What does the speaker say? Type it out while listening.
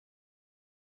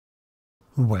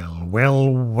Well,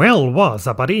 what's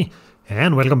up, buddy?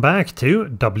 And welcome back to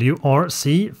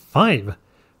WRC 5.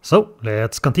 So,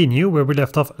 let's continue where we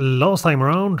left off last time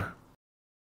around.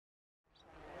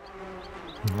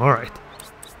 Alright.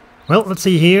 Well, let's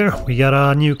see here. We got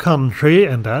a new country,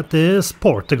 and that is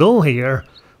Portugal here.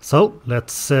 So,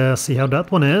 let's see how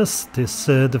that one is.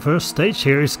 The first stage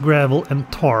here is gravel and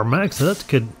tarmac, so that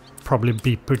could probably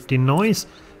be pretty nice.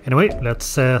 Anyway,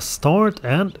 let's start.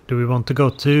 And do we want to go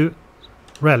to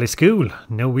rally school?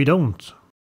 No, we don't.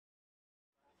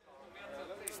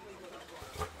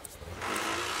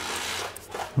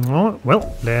 Oh,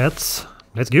 well, let's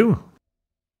go.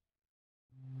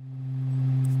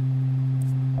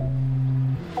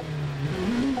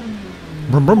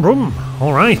 Brum brum brum.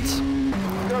 All right.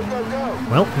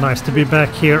 Well, nice to be back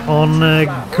here on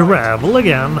gravel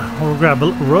again, or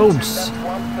gravel roads.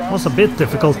 It was a bit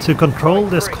difficult to control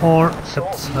this car,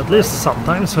 at least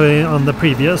sometimes. On the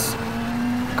previous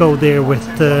go there with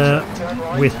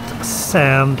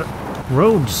sand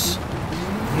roads.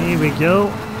 Here we go.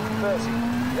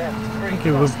 I think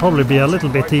it would probably be a little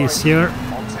bit easier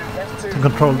to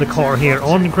control the car here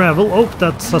on gravel. Oh,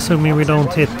 that's assuming we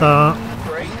don't hit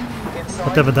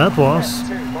whatever that was.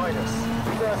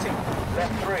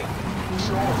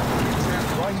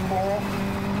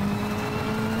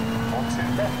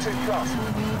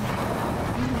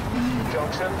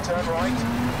 Junction, turn right.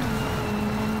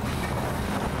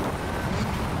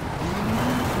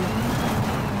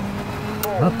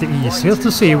 Not the easiest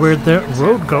to see where the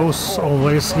road goes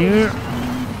always here.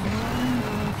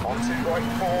 Onto right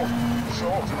 4,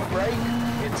 short, brake,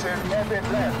 into hairpin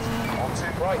left, onto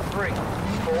right 3,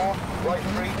 4, right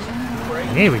 3, brake.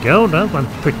 Here we go, that went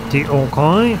pretty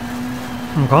okay.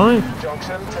 Okay.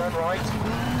 Junction, turn right,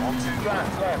 onto flat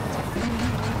left.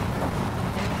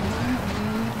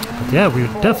 But yeah, we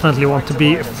definitely want to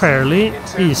be fairly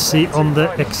easy on the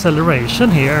acceleration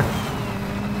here.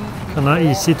 Kinda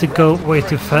easy to go way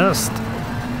too fast.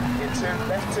 Into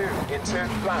left 2, into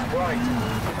flat right.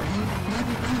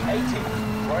 80,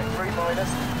 right 3 minus.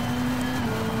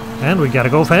 And we gotta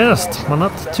go fast, but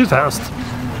not too fast.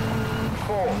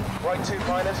 4, right 2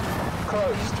 minus,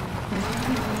 closed.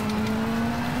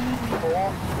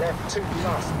 4, left 2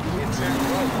 plus, into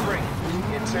right 3,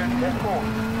 into left 4.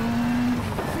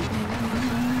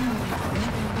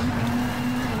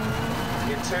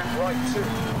 Into right 2,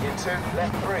 into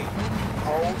left 3,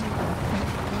 hold.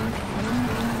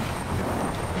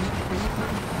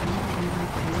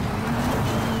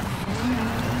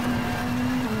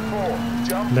 4,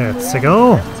 jump. Let's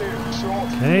go. Left 2, short.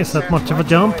 Okay, is that into much of a right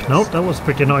jump? minus. No, that was a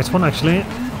pretty nice one actually.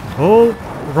 Oh,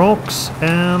 rocks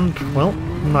and, well,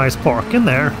 nice park in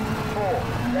there. 4,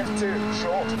 left 2,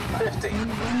 short, 50.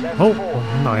 Left Oh, 4,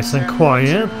 nice and into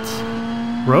quiet.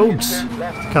 right 2, Roads, into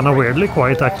left kinda 3, weirdly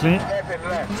quiet 4, actually. hairpin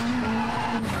left.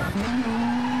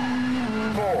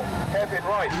 4, hairpin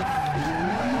right.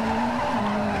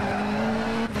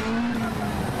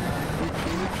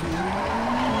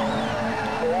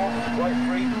 4, right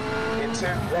 3, into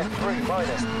left 3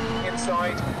 minus.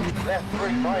 Inside, left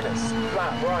 3 minus.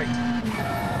 Flat right.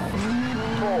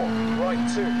 4, right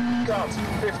 2, cut,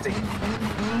 50.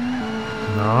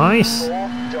 Nice. 4,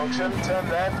 junction, turn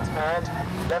left, and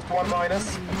left 1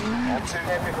 minus. Onto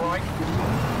hairpin right.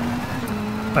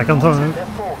 Back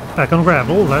on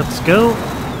gravel, let's go.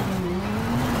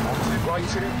 Onto right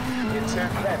 2, into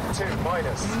left 2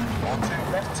 minus. Onto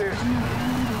left 2.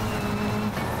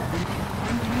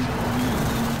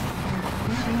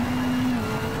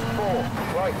 4,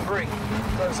 right 3,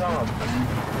 close hard.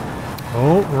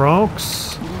 Oh,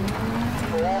 rocks.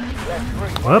 4, left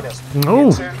 3 What? minus. No.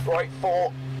 Into right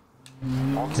 4.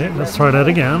 Onto Okay, let's left try that 4.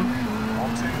 again.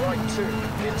 Onto right 2,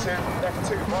 into left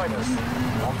 2 minus.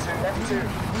 Onto left 2.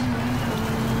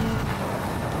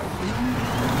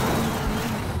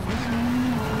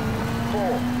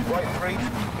 4, right 3,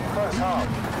 close hard.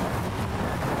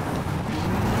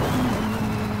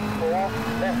 4,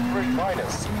 left 3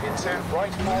 minus. Into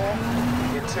right 4,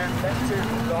 into left 2,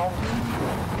 long.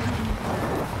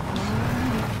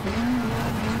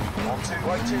 Onto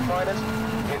right 2 minus.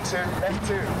 Into left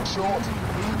 2, short.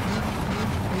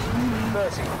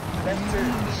 30, left 2,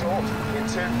 short,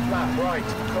 into flat right,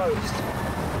 closed.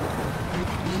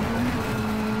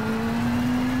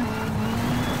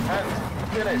 And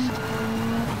finished.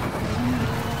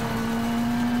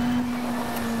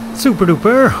 Super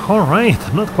duper. Alright,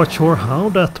 I'm not quite sure how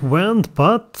that went,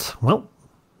 but, well,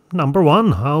 number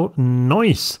 1, how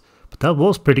nice. But that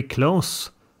was pretty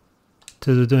close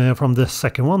to from the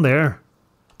second one there.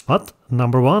 But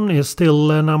number 1 is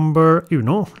still number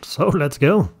uno, so let's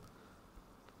go.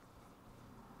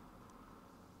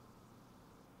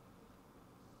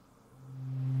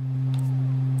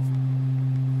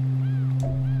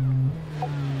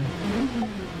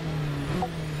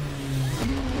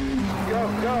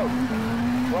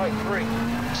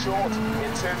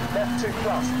 left 2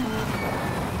 plus.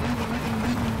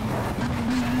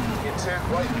 Into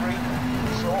right 3,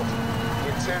 short.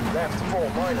 Into left 4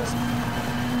 minus.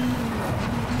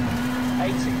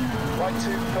 80, right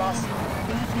 2 plus.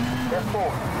 Left 4,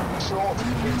 short.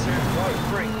 Into right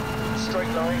 3,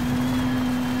 straight line.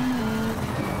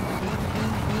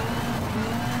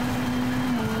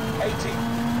 80,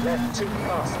 left 2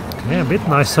 plus. Okay, a bit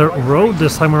nicer road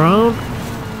this time around.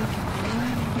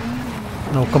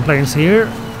 No complaints here.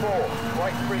 4,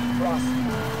 right 3 plus.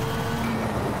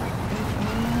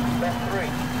 Left 3,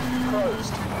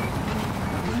 closed.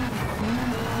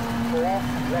 4,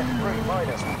 left 3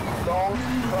 minus. Long,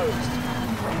 closed.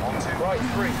 Onto right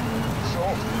 3,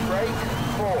 short, brake.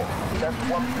 4, left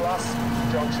 1 plus,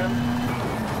 junction.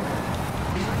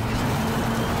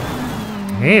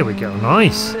 Here we go,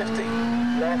 nice. 50,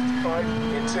 left 5,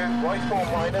 into right 4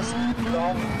 minus.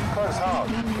 Long, close hard.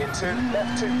 Into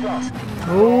left 2 plus.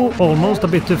 Oh, almost a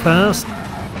bit too fast.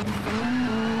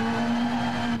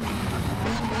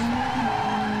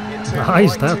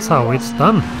 Nice, that's how it's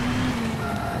done.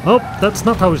 Oh, that's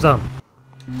not how it's done.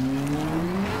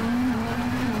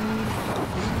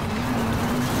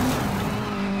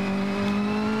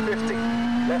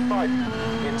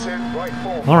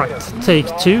 Alright, take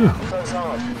 2. Close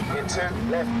hard. Into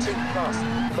left 2 plus.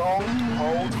 Long,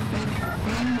 hold.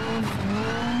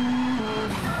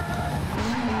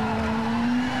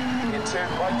 Into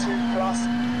right 2 plus.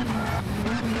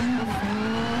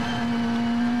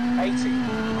 80.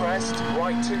 Crest,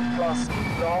 right 2 plus.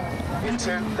 Long,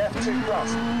 into left 2 plus.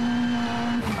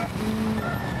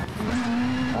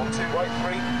 Onto right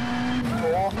 3.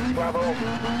 4, gravel.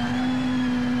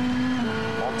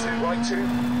 Onto right 2.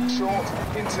 Short,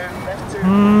 into left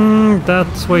 2.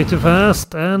 That's way too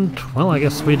fast, and well, I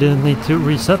guess we didn't need to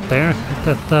reset there.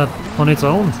 Hit that on its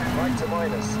own. Right to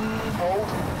minus. Hold.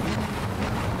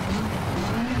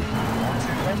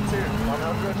 Onto left 2,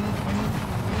 100.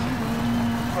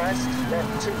 Crest,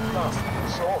 left 2 plus.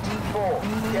 Short, 4.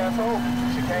 Careful.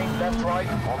 Chicane, left right.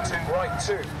 Onto right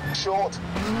 2. Short.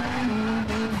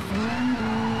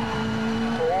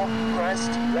 4.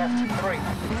 Crest, left 3.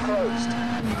 Closed.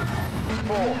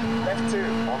 4, left 2,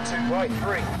 onto right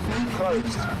 3,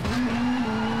 closed.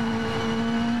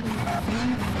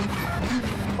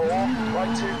 4,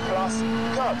 right 2 plus,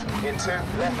 cut, into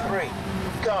left 3,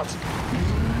 cut.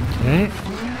 Okay.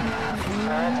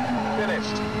 And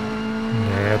finished.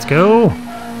 Let's go.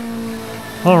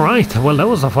 Alright, well that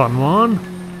was a fun one.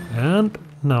 And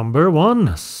number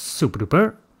 1, super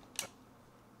duper.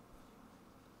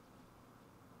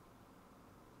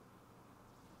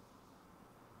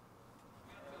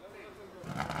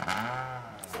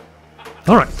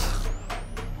 Alright.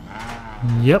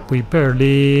 Yep, we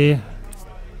barely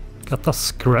got a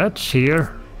scratch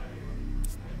here.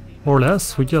 More or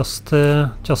less, we just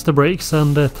the brakes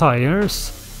and the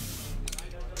tires.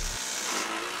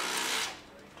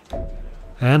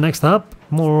 And next up,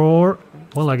 more,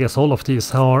 well I guess all of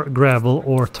these are gravel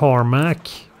or tarmac.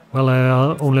 Well,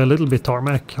 only a little bit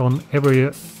tarmac on every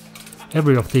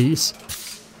of these,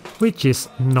 which is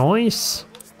nice.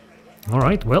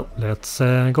 Alright, well, let's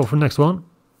go for the next one.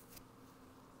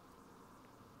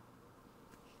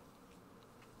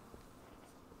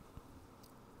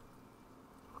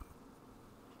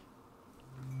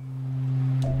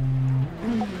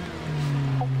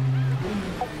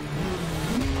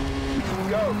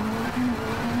 Go.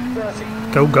 30.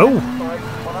 Go, go! 5,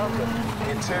 100.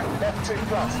 Into left 2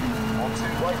 plus. Onto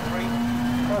right 3.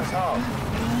 Close hard.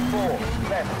 4,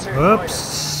 left 2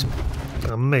 minus. Oops!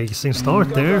 Amazing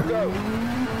start there. Go, go, go.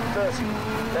 30,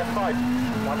 left 5,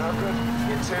 100,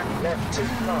 into left 2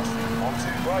 plus, onto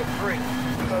right 3,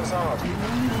 close hard.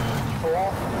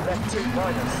 4, left 2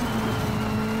 minus.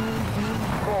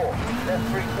 4, left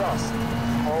 3 plus,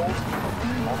 hold,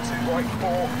 onto right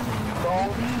 4,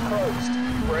 long, closed,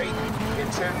 brake,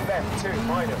 into left 2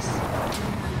 minus.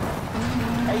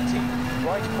 80,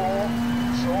 right 4,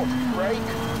 short, brake,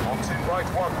 onto right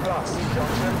 1 plus,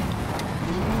 junction.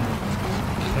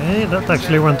 Okay, that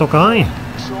actually went okay.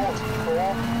 Short,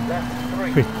 4, left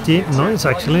 3. Pretty nice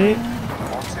actually.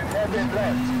 Onto hairpin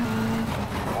left.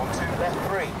 Onto left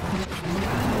 3.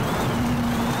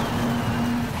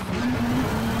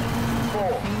 4,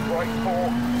 right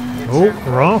 4. Oh,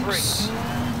 rocks.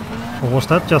 Or was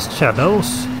that just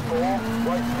shadows? 4,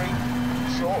 right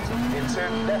 3. Short, into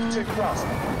left 2 plus.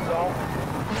 Long.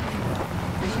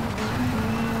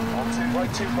 Onto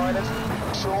right 2 minus.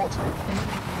 Short.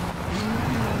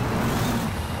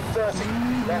 30,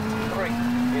 left 3,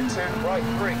 into right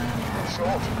 3,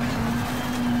 short.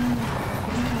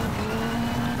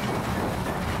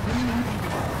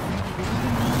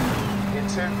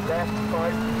 into left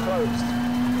 5, closed.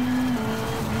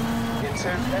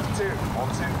 Into left 2,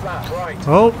 onto flat right.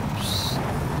 Oops.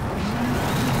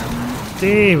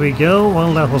 There we go.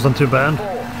 Well, that wasn't too bad. 4,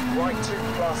 right 2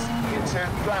 plus, into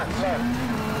flat left.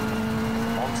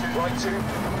 Onto right 2.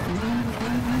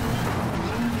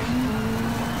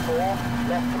 4,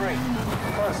 left 3.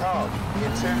 Close hard,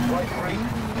 into right 3,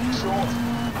 short.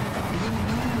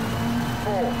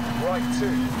 4, right 2,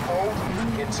 hold,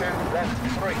 into left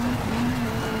 3.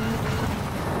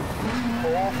 4,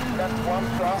 left 1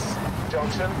 plus,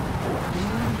 junction.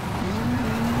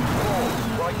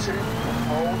 4, right 2,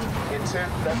 hold, into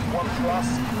left 1 plus.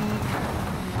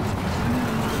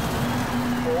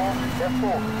 4, left 4,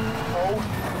 hold,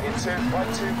 into right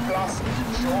 2 plus,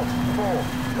 short. 4,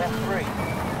 left 3,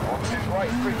 onto right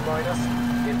 3 minus,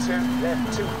 into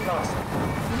left 2 plus.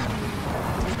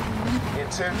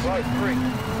 Into right 3,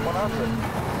 100.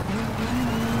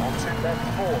 Onto left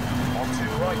 4, onto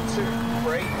right 2,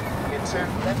 brake, into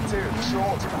left 2,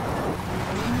 short.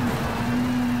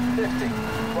 50,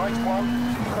 right 1,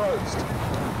 closed.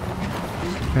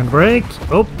 And brake.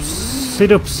 Oopsie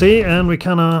doopsie, and we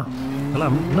kinda... Well,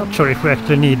 I'm not sure if we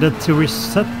actually needed to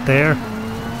reset there.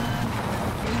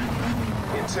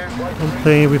 Into right I 3,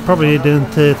 think we probably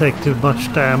didn't take too much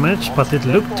damage, but it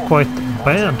looked quite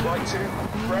bad. onto right 2,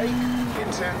 brake,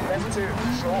 into left 2,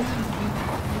 short.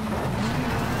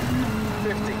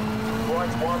 50,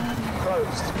 right 1,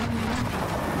 closed.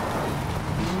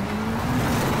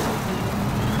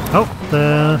 Oh,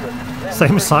 the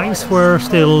same signs were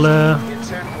still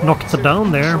knocked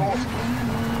down there. 4,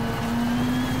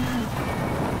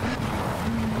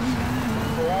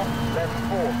 left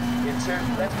 4, into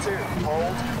left 2,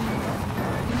 hold.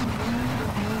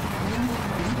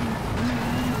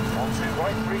 Onto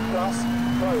right 3 plus,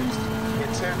 closed.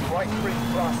 Into right 3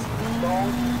 plus,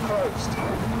 long, closed.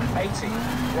 80,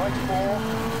 right 4,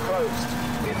 closed.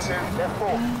 Into left 4.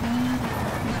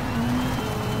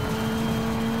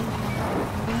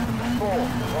 4,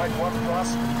 right 1 plus,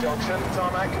 junction,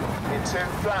 tarmac, into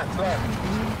flat left.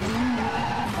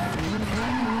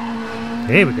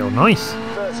 There we go, nice.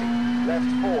 30, left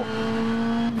 4.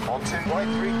 Onto right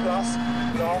 3 plus,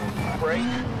 long,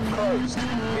 brake, closed.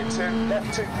 Into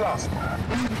left 2 plus.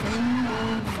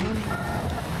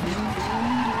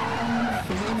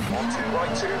 Onto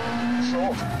right 2,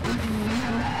 short.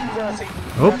 30,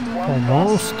 Oh, left 1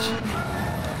 almost. plus.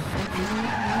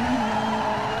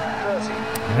 30,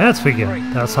 That's pretty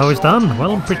good. That's how it's done.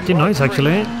 Well, pretty nice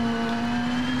actually. 4,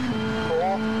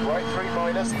 right 3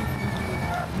 minus.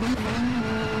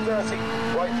 30,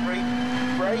 right 3,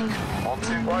 brake,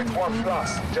 onto right 1 plus,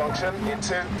 junction,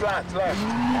 into flat left,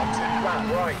 onto flat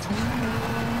right.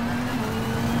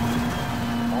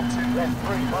 Onto left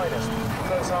 3 minus,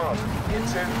 close hard,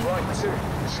 into right 2,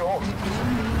 short.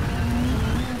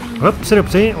 Oopsie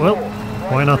doopsie. Well,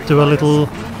 why not do a little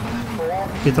 4,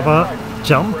 bit of a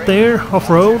jump there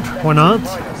off-road? Why not?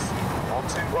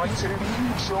 onto right 2,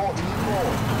 short, 4,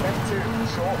 left 2,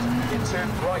 short, into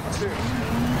right 2.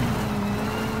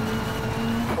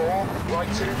 4,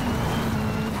 right 2.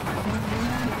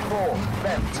 4,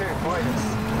 left 2, minus.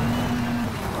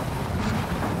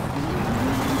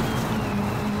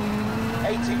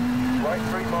 80, right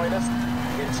 3 minus,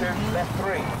 into left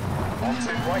 3.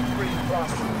 Onto right 3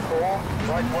 plus, 4,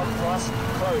 right 1 plus,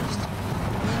 closed.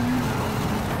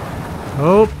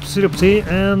 Oopsie doopsie,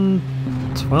 and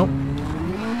well,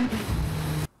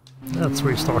 let's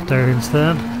restart there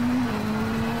instead.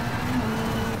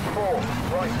 4,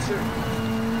 right 2.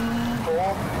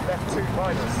 4, left 2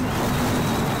 minus.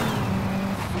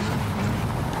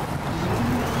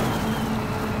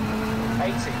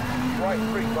 80, right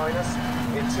 3 minus,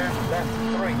 into left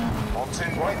 3. Onto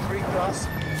right 3 plus.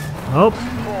 Oh,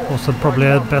 4, wasn't probably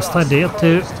right the 1 best plus, idea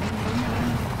to closed.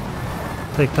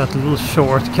 take that little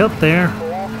shortcut there.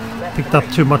 4, left Picked up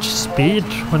 3. too much speed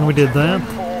when we did that. Onto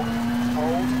right 4,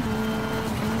 hold.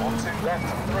 Onto left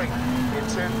 3,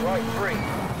 into right 3,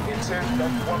 into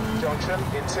left 1 junction,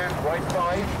 into right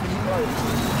 5, closed.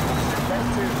 Onto left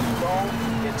 2, long,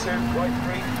 into right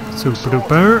 3, Super short.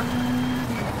 duper.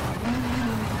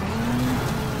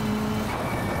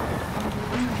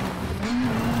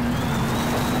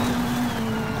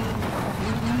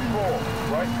 4,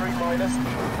 right 3 minus,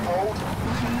 hold.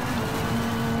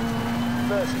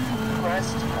 30,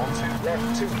 crest, onto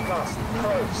left 2 plus,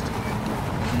 closed.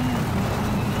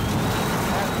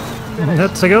 And finish.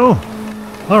 Let's go.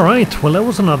 Alright, well that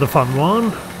was another fun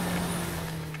one.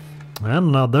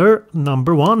 Another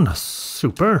number 1.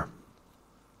 Super.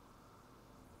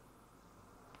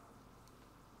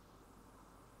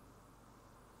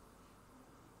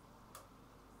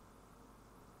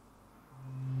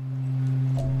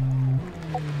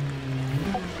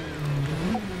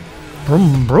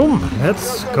 Vroom, vroom.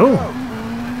 Let's go.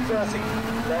 30,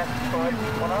 left 5,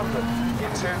 100,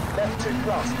 into left 2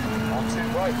 plus, onto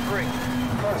right 3,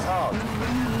 close hard,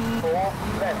 4,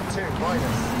 left 2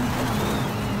 minus,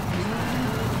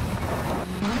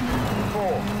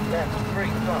 4, left 3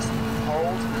 plus,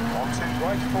 hold, onto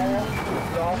right 4,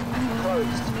 long,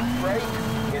 closed, brake,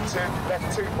 into left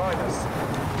 2 minus,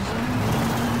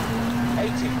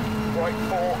 80, right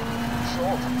 4,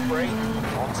 short, brake,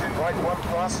 onto right 1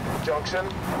 plus, junction,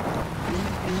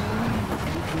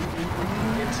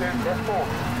 into left 4,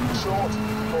 short,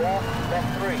 4,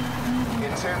 left 3,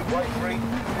 into right 3,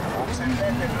 onto left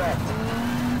and left,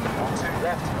 onto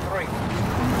left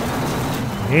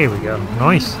 3. Here we go.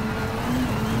 Nice. 4,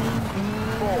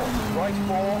 right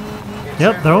 4, into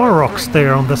Yep, there are right rocks 3,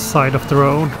 there on the side of the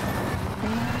road.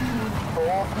 4,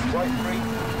 right 3,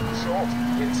 short,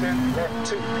 into left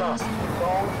 2 plus,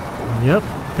 long, Yep,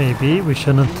 maybe we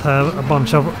shouldn't have a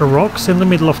bunch of rocks in the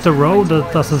middle of the road.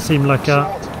 That doesn't seem like a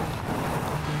short,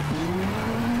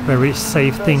 very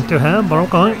safe thing to have, but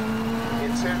okay.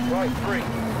 into right 3,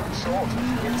 short,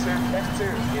 into left 2,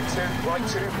 into right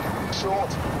 2, short,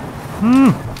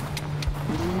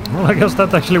 Well, I guess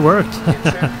that actually worked. into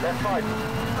left 5,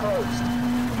 closed,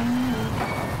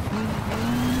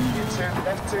 into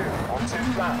left 2, onto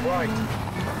flat right,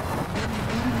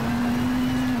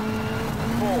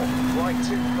 4, right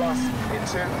 2 plus,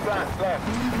 into flat left,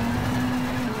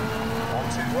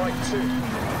 onto right 2,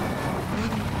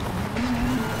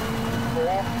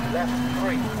 4, left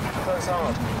 3, close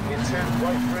hard, into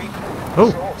right 3, Oh.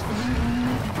 short,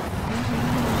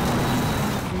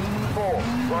 4,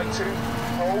 right 2,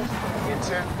 hold,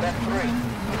 into left 3,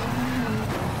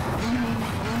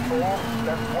 4,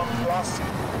 left 1 plus,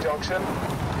 junction,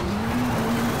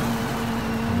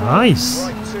 Nice.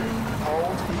 right 2,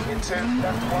 hold, into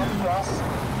left 1 plus,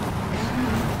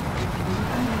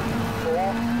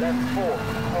 4, left 4,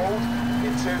 hold,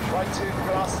 into right 2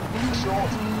 plus,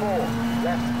 short, 4,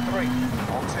 left 3,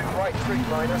 onto right 3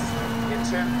 minus,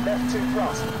 into left 2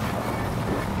 plus,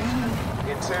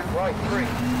 into right 3,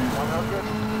 100,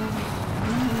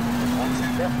 onto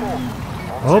left 4,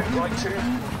 onto Up. right 2,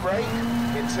 brake,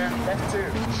 into left 2,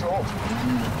 short,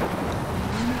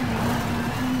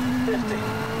 50,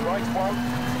 right 1,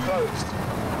 closed,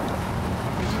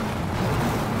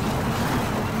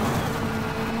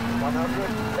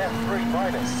 100, left 3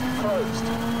 minus, closed,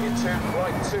 into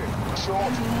right 2,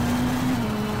 short,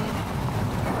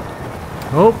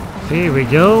 Oh, here we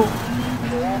go.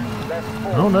 4, left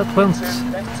 4, Oh, that into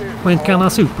left 2, went kinda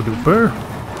hold, super duper.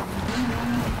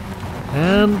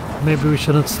 And maybe we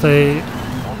shouldn't stay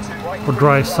onto right or 3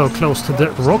 drive so plus, close to the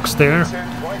closed, rocks there. into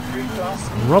right 3 plus,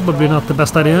 Probably not the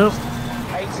best idea. 80,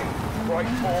 right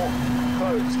 4,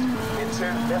 closed, into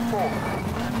left 4.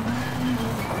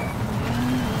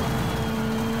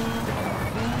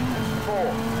 4,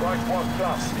 right 1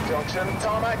 plus, junction,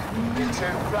 tarmac, into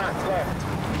flat left.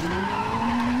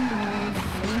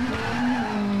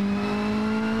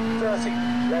 30,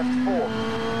 left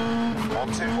 4,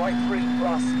 onto right 3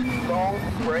 plus, long,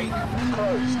 brake,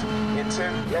 closed, into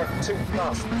left 2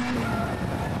 plus.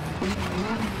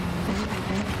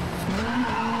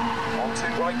 Onto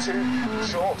right 2,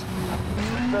 short,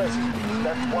 30,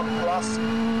 left 1 plus,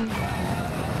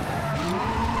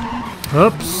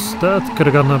 Oops, that could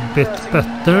have gone a bit 30,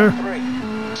 better. left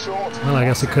 3, short, Well, I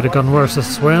guess it onto could have right gone worse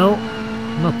as well.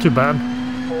 Not too bad.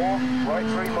 4, right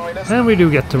 3 minus, And we do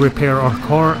get to repair our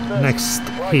car 30, next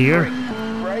right here. 3,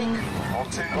 brake,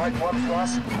 onto right 1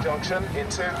 plus, junction,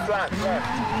 into flat left,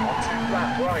 onto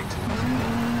flat right,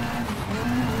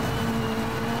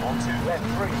 onto left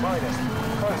 3 minus,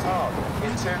 close hard,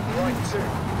 into right 2,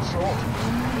 short,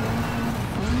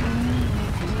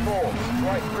 4,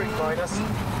 right 3 minus,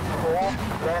 4,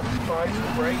 left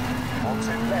 5, brake,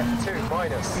 onto left 2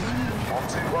 minus,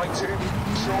 onto right 2,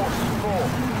 short, 4,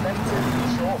 left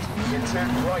 2, short, into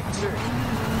right 2,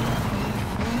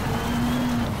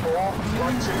 4,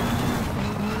 right 2,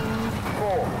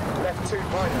 4, left 2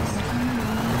 minus,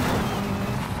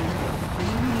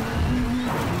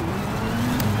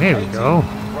 There we 80, go.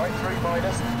 right 3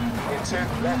 minus, into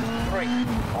left 3,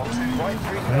 onto right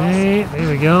 3 plus, Hey, there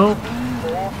we go.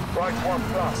 4, right 1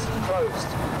 plus, closed.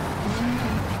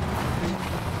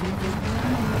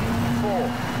 4,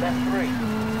 left 3,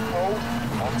 hold,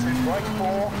 onto right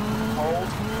 4, hold,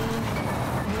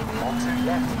 onto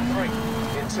left 3,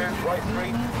 into right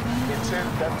 3, into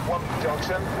left 1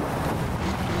 junction,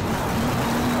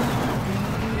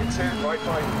 into right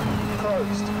 5,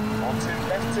 closed, onto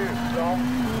left 2, long,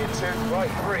 into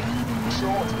right 3,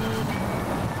 short,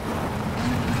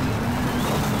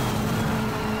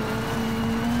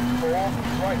 4,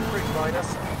 right 3 minus,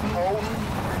 hold.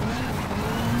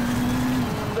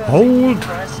 30, Hold.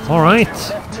 crest, All right.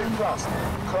 left 2 plus,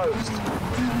 closed.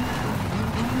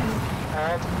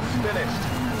 And finished.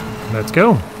 Let's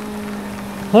go.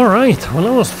 All right. Well,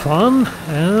 that was fun.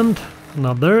 And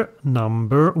another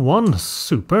number 1.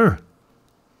 Super.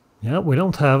 Yeah, we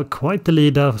don't have quite the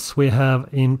lead as we have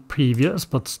in previous,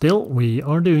 but still we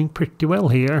are doing pretty well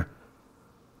here.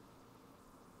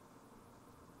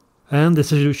 And this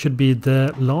should be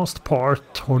the last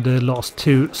part, or the last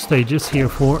 2 stages here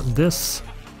for this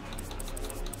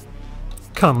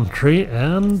country.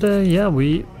 And yeah,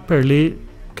 we barely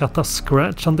got a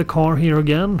scratch on the car here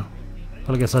again.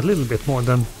 Well, I guess a little bit more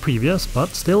than previous, but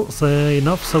still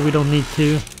enough so we don't need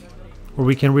to, or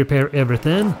we can repair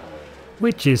everything,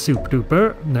 which is super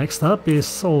duper. Next up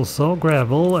is also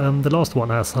gravel, and the last one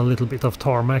has a little bit of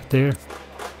tarmac there.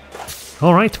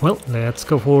 Alright, well, let's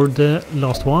go for the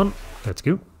last one. Let's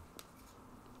go.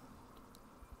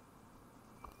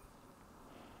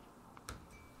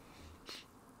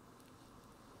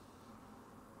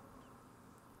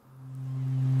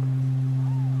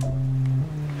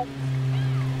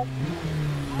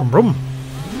 Vroom.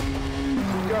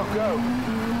 Go, go.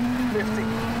 50,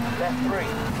 left 3,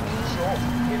 short,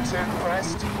 into,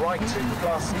 crest, right 2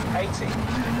 plus, 80,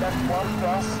 left 1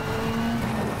 plus,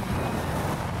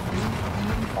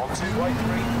 onto, right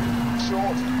 3,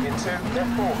 short, into,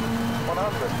 left 4,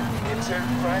 100, into,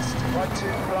 crest, right 2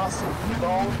 plus,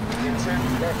 long, into,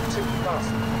 left 2 plus,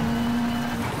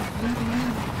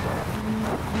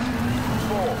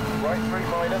 4, right 3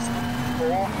 minus,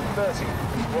 4, 30,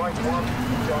 right 1,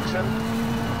 junction,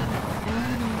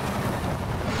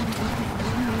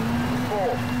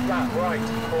 4, flat right,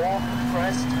 4,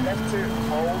 crest, left 2,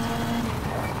 hold,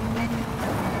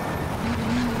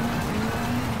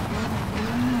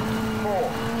 4,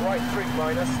 right 3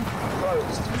 minus,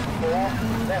 closed, 4,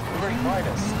 left 3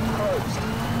 minus, closed,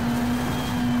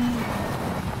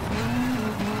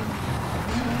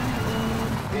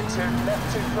 into left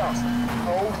 2 plus,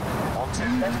 hold, onto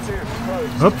left 2,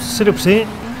 closed. Oopsie doopsie.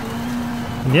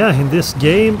 Yeah, in this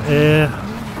game,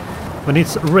 when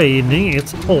it's raining,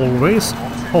 it's always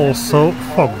also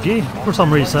foggy for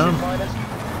some reason.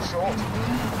 Short.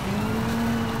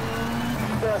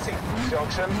 30,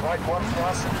 junction, right 1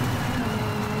 plus.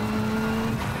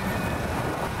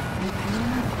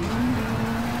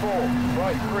 4,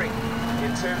 right 3,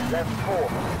 into left 4,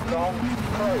 long,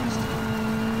 closed.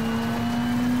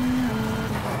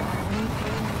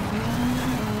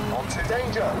 Onto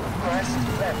danger, crest,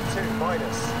 left 2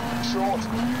 minus, short,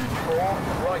 4,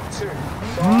 right 2,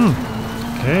 long.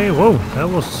 Okay, whoa, that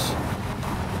was...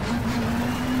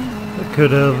 That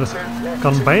could have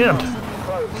gone bad.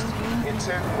 Closed,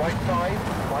 into right 5,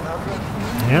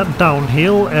 100. Yeah,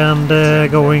 downhill and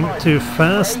going too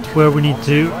fast where we need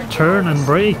to turn and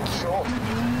brake. Short,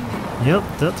 Yep,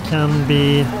 that can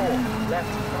be 4, left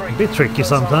 3. a bit tricky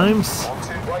sometimes.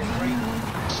 Onto right 3,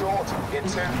 short,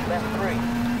 into left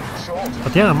 3, short.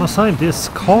 But yeah, I must say, this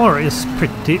car is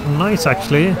pretty nice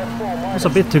actually. It's a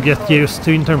bit to get used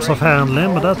to in terms of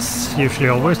handling, but that's usually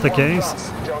always the case.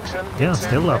 Yeah,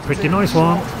 still a pretty nice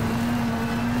one.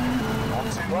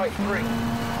 Onto right 3,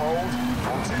 hold,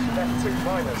 onto left 2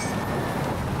 minus.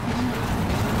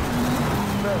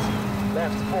 30,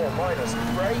 left 4 minus,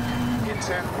 brake,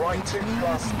 into right 2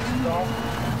 plus, long.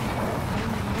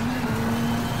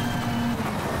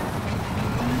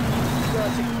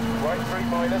 30, right 3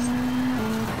 minus,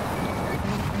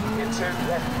 into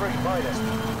left 3 minus,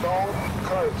 long,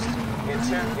 closed,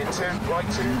 into right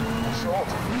 2, short,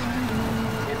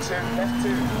 into left 2,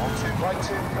 onto right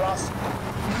 2 plus,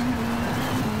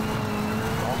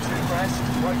 onto crest,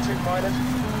 right 2 minus,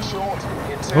 short,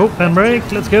 into Oh, and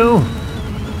brake, let's go. 80,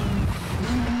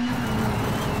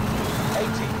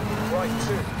 right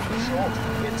 2, short,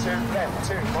 into left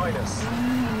 2 minus,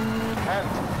 and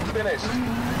finished.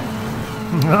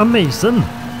 Amazing.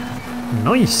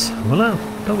 Nice. Well,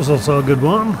 that was also a good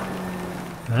one.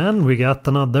 And we got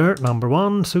another number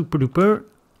 1, super duper.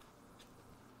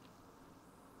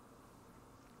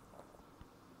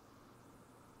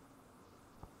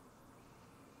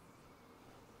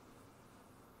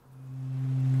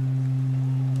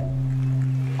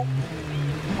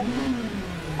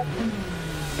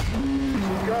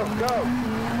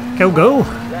 Go, go!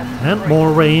 And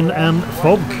more rain and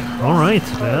fog. Alright,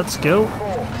 let's go. 4,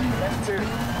 left 2,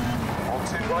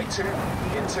 onto right 2,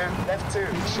 into left 2,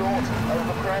 short,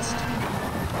 over crest.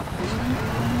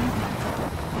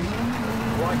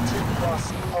 Right 2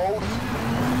 plus, hold.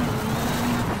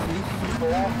 4,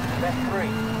 left 3,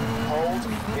 hold,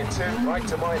 into right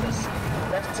to minus.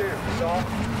 Left 2, long,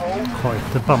 hold.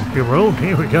 Quite the bumpy road,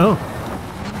 here we go.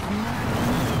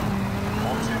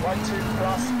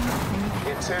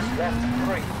 into left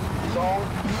 3. Long,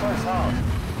 close hard.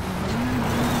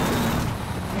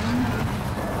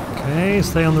 Okay,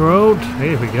 stay on the road.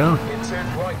 Here we go. Into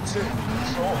right 2.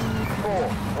 Short, 4.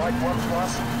 Right 1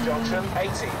 plus, junction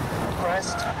 80.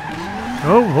 Crest.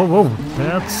 Oh, whoa, whoa.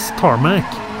 That's tarmac.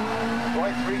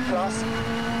 Right 3 plus.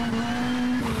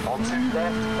 Onto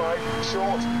left 5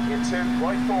 short. Into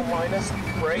right 4 minus.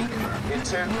 Brake.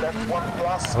 Into left 1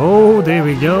 plus. Oh, there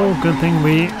we go. Good thing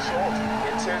we Short.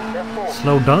 Into left 4.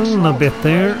 slowed down a bit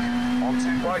there. Onto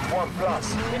right 1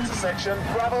 plus. Intersection.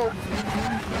 Gravel.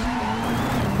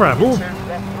 Gravel. Into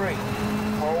left 3.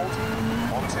 Hold.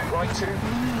 Onto right 2.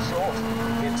 Short.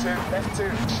 Into left 2.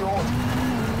 Short.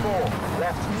 4.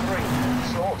 Left 3.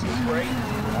 Short. Brake.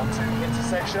 Onto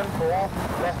intersection. 4.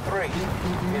 Left 3.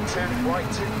 Into right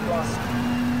 2 plus.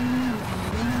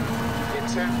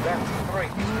 Into left 3.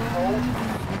 Hold.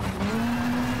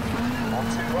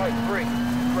 Onto right 3.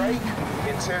 Brake.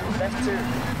 Into left 2.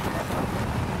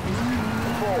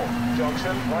 4.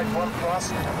 Junction. Right 1 plus.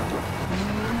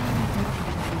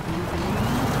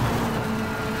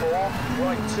 4.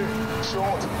 Right 2.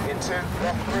 Short. Into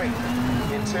left 3.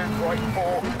 Into right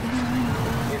 4.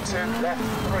 Into left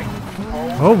 3.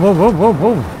 Hold. Oh, whoa, whoa, whoa,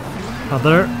 whoa.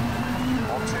 Another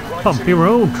Onto right bumpy 2.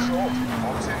 road. Short.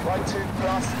 Onto right 2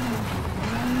 plus.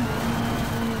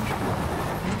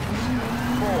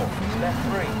 4. Left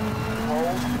 3.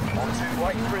 Hold. Onto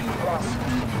right 3 plus.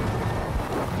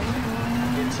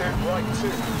 Into right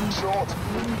 2. Short.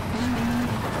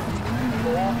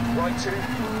 4. Right 2.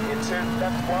 Into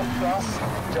left 1 plus.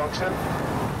 Junction.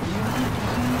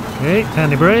 Okay,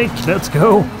 handy brake. Let's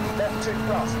go. Left 2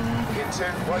 plus. Into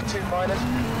right 2 minus.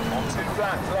 Onto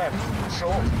flat left.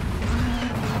 Short.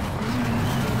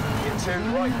 Into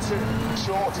right 2.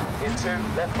 Short. Into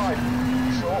left 5.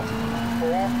 Short.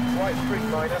 4. Right 3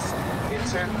 minus.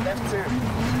 Into left 2.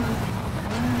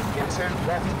 Into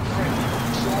left 3.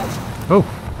 Short. Oh,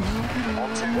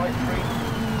 Onto right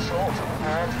 3. Short.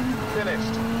 And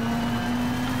finished.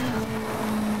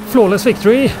 flawless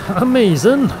victory.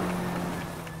 Amazing.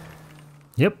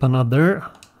 Yep, another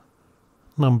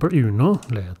number uno.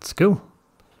 Let's go.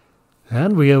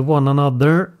 And we have won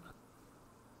another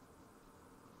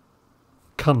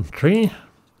country.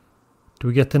 Do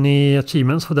we get any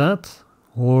achievements for that?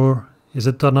 Or is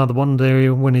it another one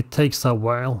there when it takes a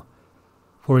while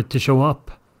for it to show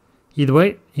up? Either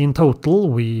way, in total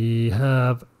we're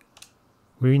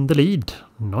in the lead.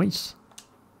 Nice.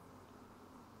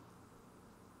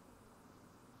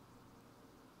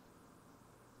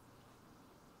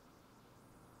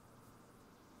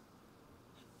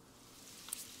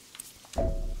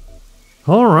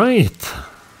 All right.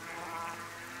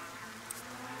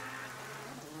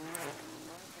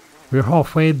 We're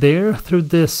halfway there through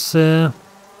this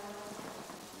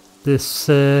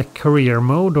career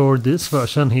mode, or this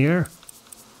version here.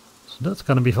 So that's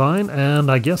gonna be fine. And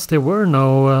I guess there were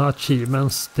no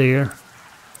achievements there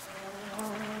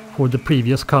for the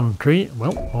previous country.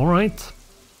 Well, all right.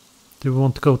 Do we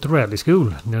want to go to rally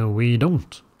school? No, we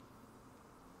don't.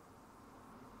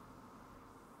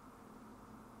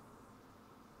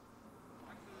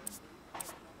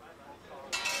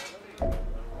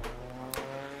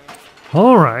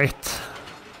 Alright,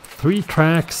 3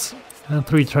 tracks and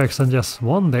 3 tracks and just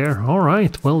 1 there.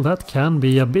 Alright, well that can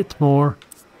be a bit more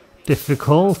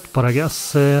difficult, but I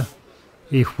guess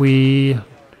if we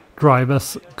drive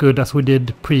as good as we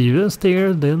did previous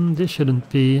there, then this shouldn't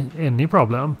be any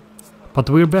problem. But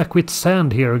we're back with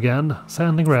sand here again.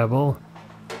 Sand and gravel.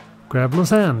 Gravel and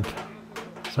sand.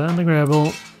 Sand and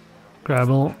gravel.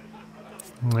 Gravel.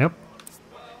 Yep.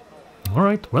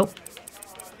 Alright, well.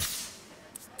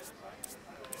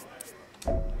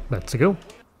 Let's go.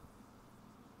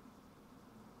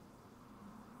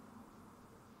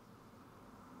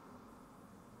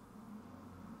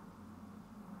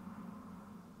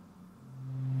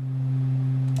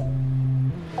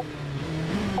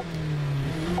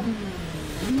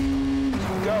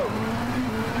 Go.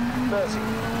 30.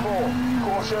 4.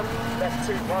 Caution. Left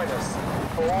 2 minus.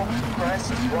 4.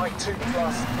 Crest. Right 2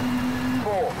 plus.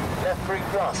 4. Left 3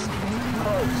 plus.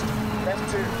 Closed. Left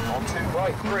 2. Onto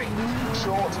right 3.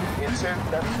 Short. Into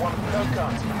left 1. No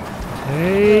cut.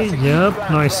 Hey, 30, yep,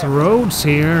 flat nice left. roads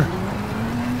here.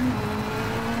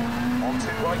 Onto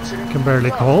right 2. Can barely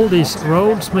cut. call these Onto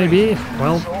roads, left 3. maybe.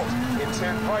 Well, Short. Into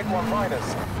right 1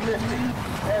 minus. 50.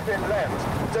 Hairpin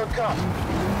left. Don't cut.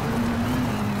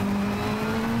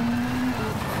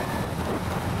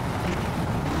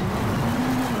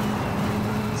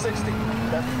 60.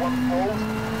 Left 1 hold.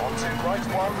 Onto right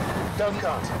 1. Don't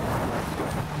cut.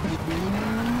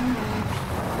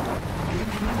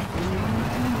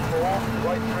 4.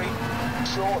 Right 3.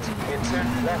 short, into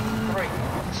left 3,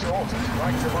 short,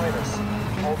 right to minus,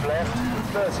 hold left,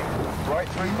 30, right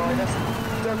 3 minus,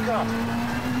 don't cut,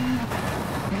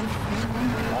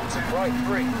 onto right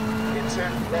 3, into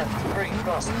left 3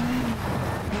 plus,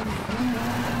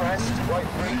 crest, right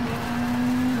 3,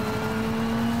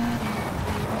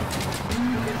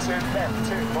 into left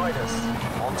 2 minus,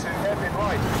 onto hairpin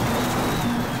right,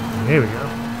 Here we go.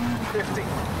 50,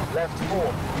 left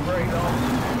 4, very long,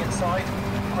 inside,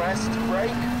 crest,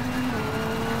 brake,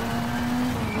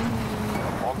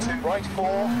 onto right 4,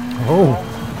 Oh,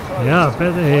 closed, yeah, I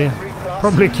bet they right 3 plus,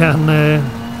 probably can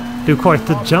do quite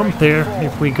the jump there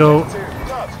if we go into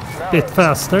cut, a bit narrows,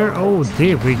 faster. Oh,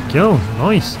 there we go.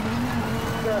 Nice.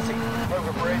 30,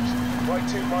 over bridge, right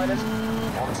 2 minus,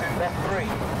 onto left 3,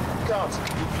 cut,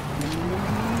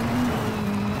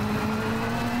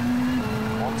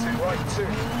 onto right 2,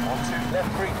 onto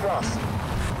left 3 plus,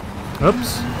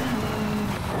 Oops.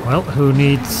 Well, who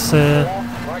needs 4,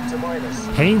 right to minus,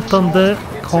 paint on the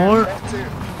into car? left 2,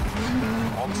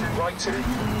 onto right 2,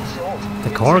 short, The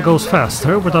car into goes left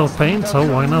faster 2 without plus, paint, so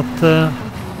don't why cut. not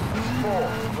 4,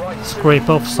 right 2, scrape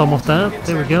off some of that?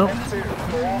 There we into go. left 2,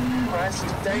 4, crest,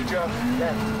 danger,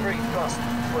 left 3 plus,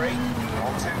 brake,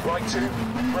 onto right 2,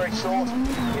 very short,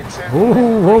 into Whoa,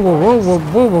 whoa, whoa, whoa, whoa,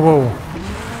 whoa, whoa, whoa.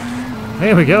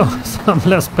 There we go. Some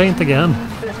less paint again.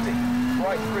 50,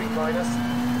 right 3 minus,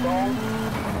 long,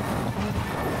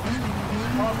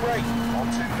 hard brake,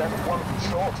 onto left 1,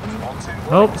 short, onto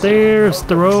right Oh, 2, there's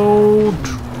the road.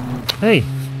 Hey, 4,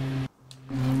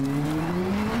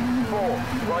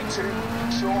 right 2,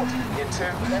 short, into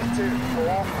left 2,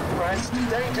 4, crest,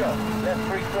 danger, left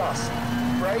 3 plus,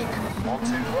 brake,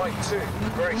 onto right 2,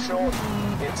 very short,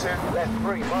 into left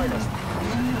 3 minus,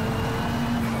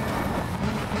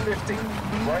 50,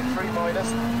 right 3 minus,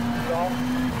 long,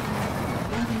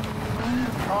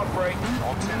 hard brake,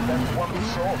 onto left 1,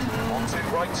 short, onto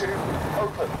right 2,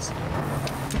 opens,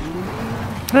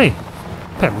 hey,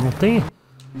 penalty.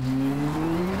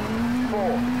 4,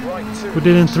 right 2, We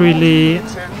didn't short, really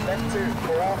into left 2,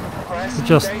 4, crest,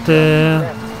 just, danger,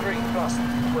 left 3 plus,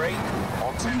 brake,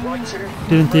 onto right 2,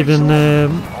 didn't very even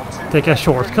short, onto take a left 3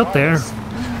 shortcut there. minus,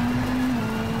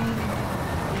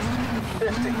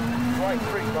 50, right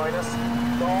 3 minus,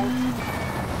 long,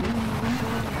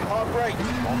 hard brake,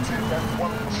 onto left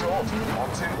 1 short,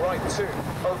 onto right 2,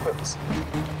 opens,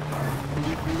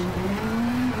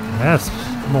 That's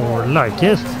more like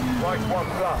it. right 1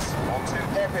 plus, onto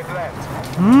hairpin left,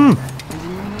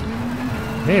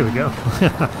 There we go.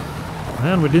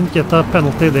 And we didn't get a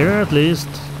penalty there at least.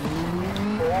 4,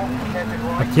 hairpin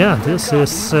right, But yeah, this cut,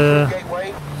 is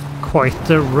gateway, quite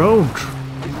the road.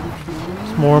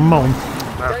 It's more mount.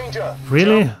 danger,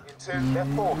 Really? jump into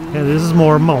left 4, Yeah, this is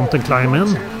more mountain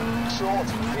climbing. right 2, short,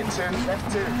 into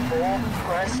left 2, 4,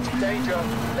 crest, danger,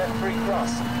 left 3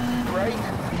 plus, brake,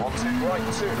 onto right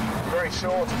 2, very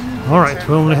short. Alright,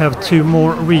 we only have 2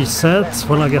 more resets.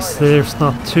 Well, I guess there's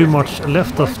not too much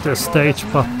left of this stage,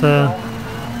 but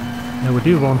yeah, we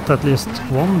do want at least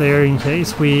one there in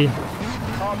case we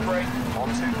Hard brake,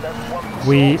 onto left 1,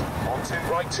 We short, onto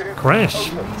right 2,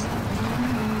 crash. opens.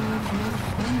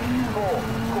 4,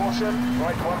 caution,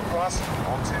 right 1 plus,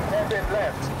 onto hairpin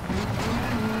left.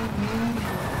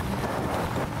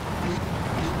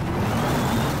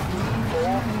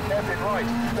 4, hairpin right,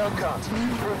 don't cut,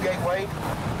 through gateway.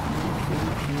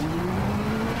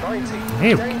 90,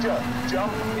 Ew. danger,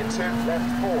 jump into left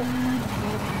 4.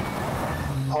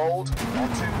 Hold,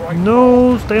 onto right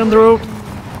No, stay on the road.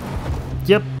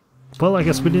 Yep. Well, I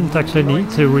guess we didn't actually need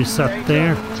to reset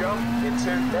there. jump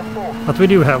into left 4. But we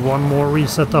do have one more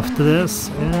reset after this.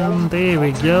 And there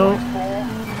we go. Right 4,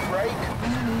 brake,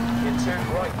 into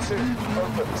right 2,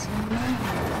 opens.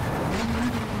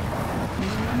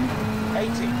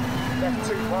 80, left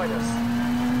 2 minus.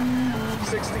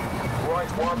 60,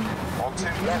 right 1, onto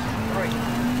left 3.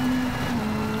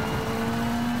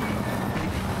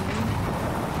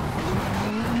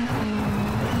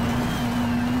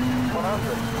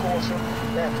 100, caution,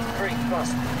 left 3 plus,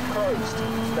 closed,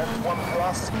 left 1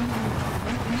 plus.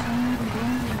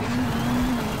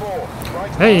 4,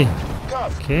 right Hey. 1,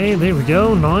 cut. Okay, there we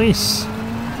go. Nice.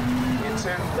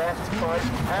 Into left 5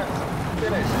 and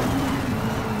finish.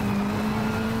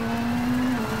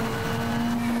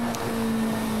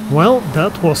 Well,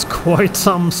 that was quite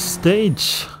some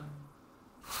stage.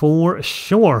 For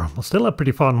sure. But still a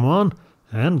pretty fun one.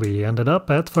 And we ended up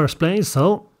at first place,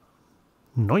 so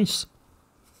nice.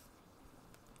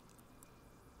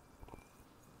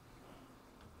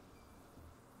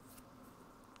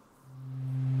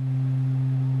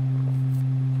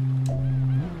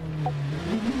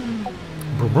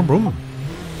 Boom, boom, boom.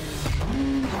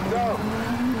 Go.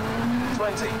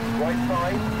 20, right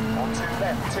 5, onto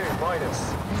left 2 minus,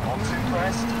 onto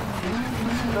crest,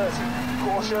 30,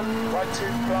 caution, right 2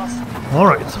 plus.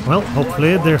 Alright, well,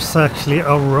 hopefully there's actually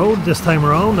a road this time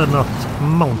around and not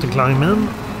mountain climbing.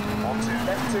 Onto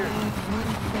left 2.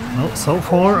 Well, so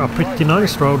far a pretty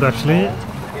nice road actually.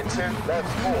 Into left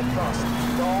 4 plus,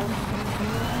 long,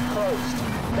 closed,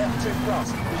 left 2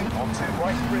 plus, onto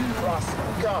right 3 plus,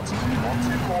 cut,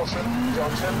 onto caution,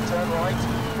 junction, turn right,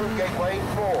 through gateway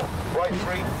 4, right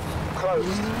 3,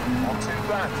 closed, onto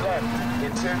flat left,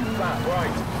 into flat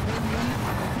right,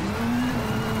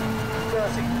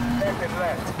 30, hairpin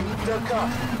left, don't cut,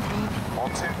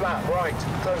 onto flat right,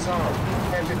 close hard,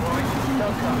 hairpin right,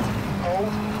 don't cut,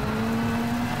 hold,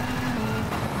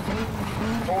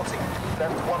 40,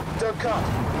 left 1, don't cut,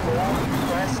 4,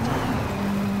 crest,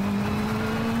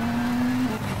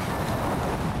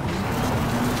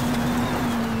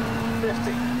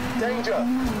 50, danger,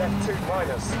 left 2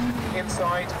 minus,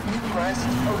 inside, crest,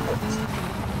 opens,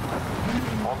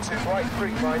 onto right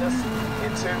 3 minus,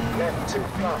 into left 2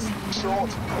 plus, short,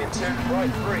 into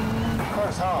right 3,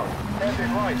 close hard,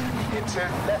 hairpin right, into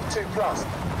left 2 plus,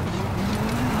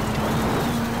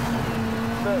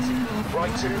 30,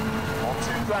 right 2,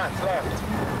 onto flat left.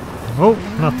 Oh,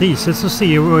 not easy to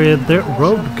see where the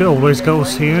road always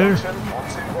goes here.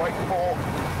 Onto right 4,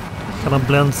 Kind of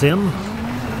blends in.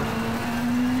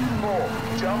 4,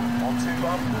 jump, onto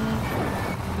bump,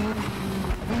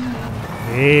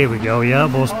 Here we go, yeah,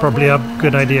 was probably a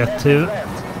good idea to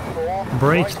left, 4,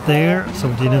 brake there so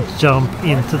we didn't jump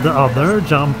into the other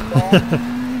jump.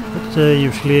 But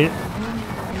usually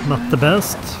not the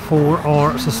best for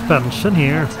our suspension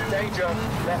here. to danger,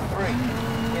 left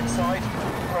 3, inside,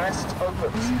 crest,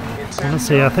 opens, into Let's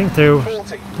see, I think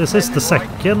this is the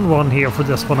second one here for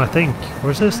this one, I think. Or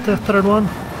is this the third one?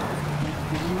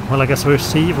 Well, I guess we'll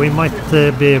see. We might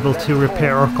be able to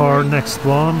repair our car next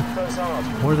one. close hard,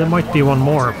 Or there might be one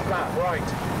more. flat right,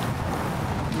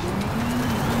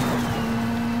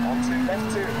 onto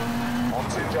left 2,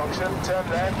 onto junction, turn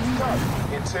left, cut,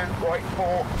 into right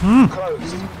 4,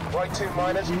 closed, right 2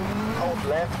 minus, hold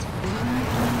left,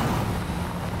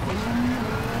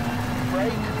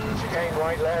 brake, chicane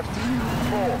right left,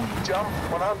 4, jump,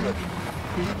 100,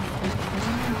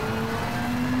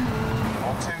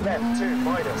 onto left 2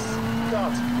 minus,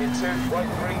 cut, into right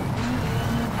 3,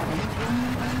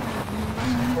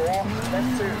 4,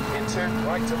 left 2, into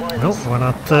right to minus. Well, why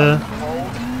not Hold,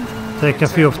 take a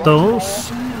few of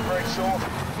those? very short,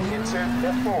 into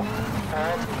left 4,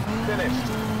 and finished.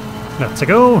 Let's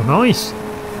go, nice!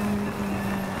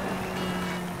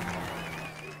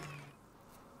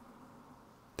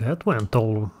 That went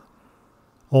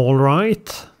all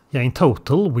right. Yeah, in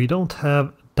total we don't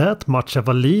have that much of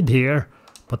a lead here,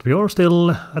 but we are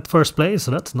still at first place,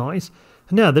 so that's nice.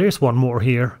 And yeah, there is one more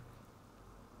here.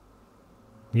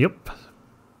 Yep.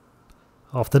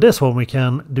 After this one we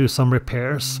can do some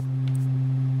repairs.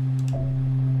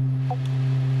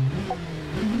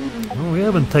 Oh, we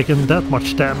haven't taken that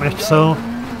much damage, so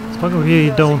as long as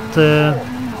we don't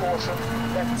Caution,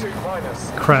 left 2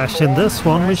 minus. crash in this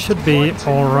one, we should be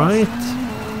alright.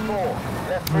 4,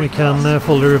 left We 3 can plus.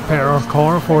 fully repair our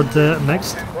car for the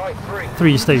next Into right 3.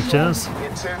 3 stages.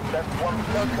 Into left 1,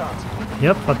 no cut.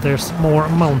 Yep, but there's more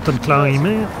mountain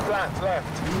climbing. Flat left.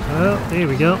 Well, there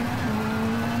we go.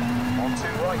 Onto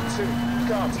right 2,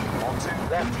 cut. Onto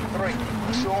left 3,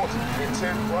 short. Into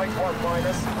right 1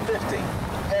 minus, 50.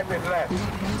 Hairpin left,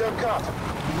 don't cut.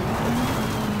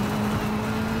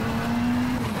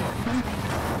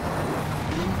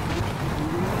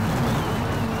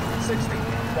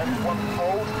 Left 1,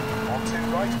 hold, onto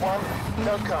right 1,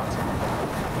 no cut.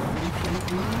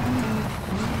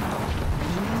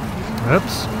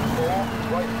 Oops. 4,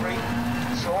 right 3,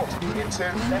 short, into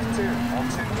left 2,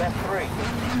 onto left 3,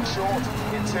 short,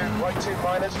 into right 2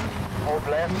 minus, hold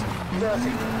left,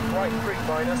 30, right 3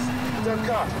 minus, don't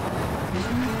cut.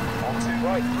 Onto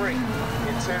right 3,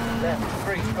 into left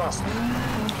 3 plus.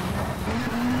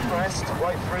 Crest,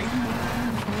 right 3.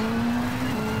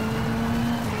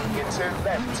 Into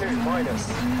left 2 minus,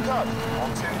 cut,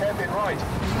 onto hairpin right,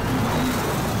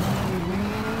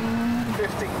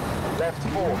 50, left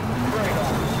 4,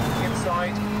 radar,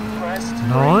 inside, crest,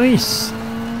 Nice.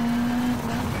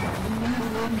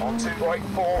 onto right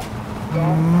 4,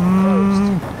 long,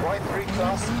 closed, right 3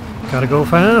 plus, Gotta go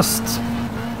fast.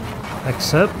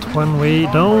 Except when we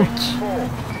don't. right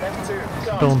 4, left 2,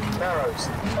 cut, Don't. narrows,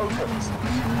 opens,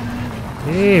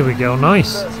 Here we go,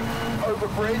 nice. 30, over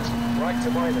bridge, right to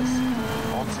minus,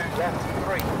 onto left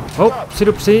 3, Oh, cut,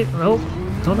 oopsie. Oh,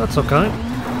 no, that's okay.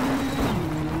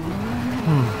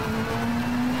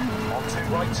 onto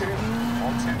right 2,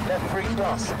 onto left 3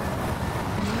 plus,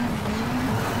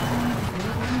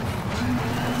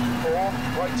 4,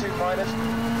 right 2 minus,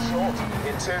 short,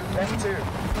 into, left 2.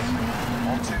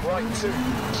 Onto right 2,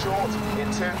 short,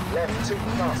 into, left 2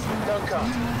 plus, don't cut.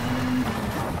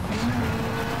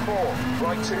 4,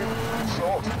 right 2,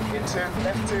 short, into,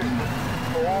 left 2.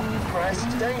 4, crest,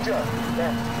 danger,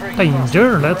 left 3. Danger,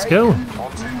 plus, let's brake, go.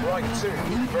 Onto right 2,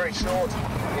 very short,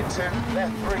 into,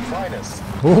 left 3 minus.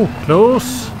 Oh,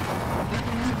 close.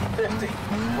 50,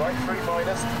 right 3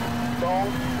 minus, long.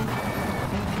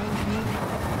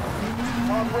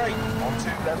 Hard brake, onto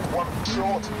left 1,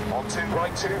 short, onto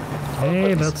right 2.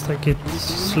 Okay, opens. let's take it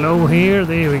slow here.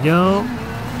 There we go.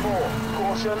 4,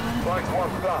 caution, right 1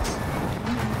 plus.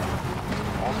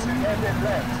 Onto end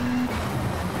left.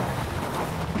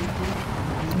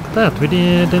 That we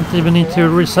didn't even need to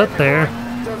reset there.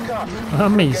 Don't cut.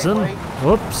 Amazing. Gateway,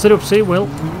 Whoopsie doopsie. Well,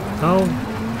 oh,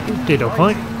 you did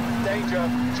okay. 90, danger,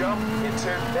 jump into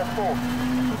left 4.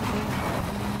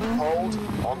 Hold,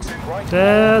 onto right 4.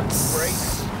 That's... Brake,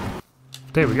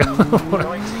 There we go. 90,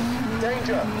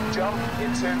 danger, jump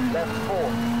into left 4.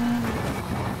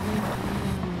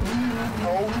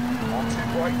 Hold, onto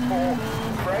right 4.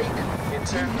 Brake,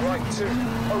 into right 2.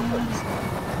 Opens.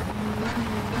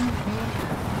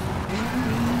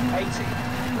 80,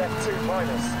 left 2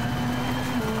 minus.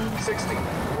 60,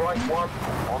 right 1,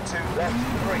 onto left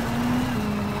 3.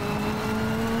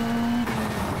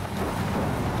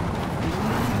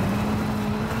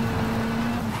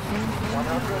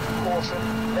 100, caution,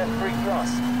 left 3 plus.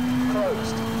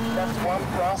 Closed, left 1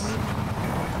 plus.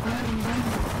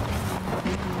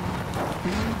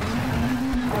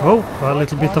 Oh, a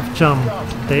little bit of jump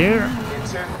there.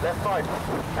 Into left 5.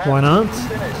 Why And not?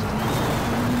 finished.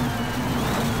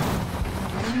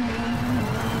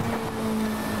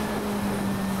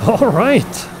 All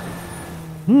right.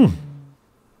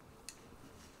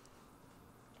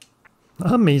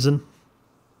 Amazing.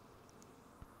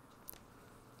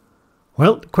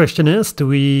 Well, the question is, do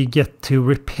we get to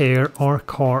repair our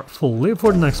car fully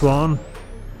for the next one?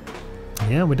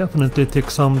 Yeah, we definitely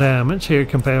took some damage here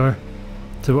compared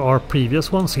to our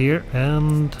previous ones here,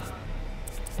 and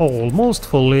almost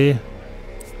fully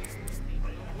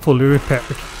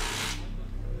repaired.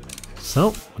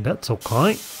 So, that's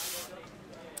okay.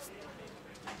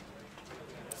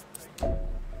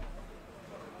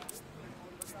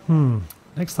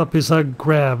 Next up is a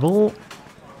gravel.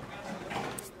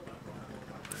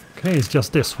 Okay, it's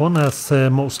just this one has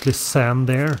mostly sand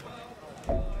there.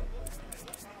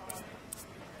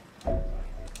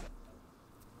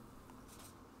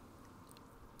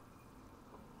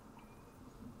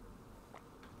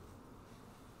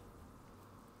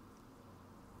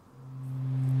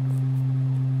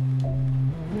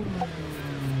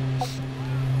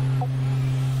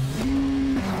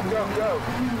 Go.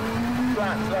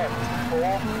 Flat left, 4,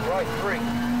 right 3.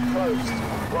 Closed,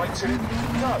 right 2,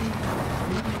 cut.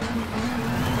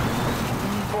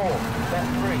 4,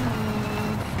 left 3.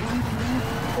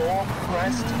 4,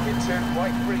 crest, into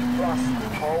right 3 plus.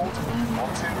 Hold,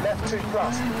 onto left 2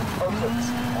 plus. Opens,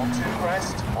 onto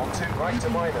crest, onto right to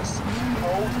minus.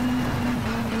 Hold.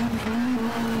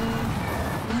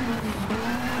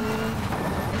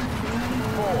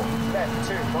 4, left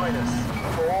 2 minus.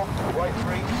 4, right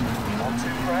 3, onto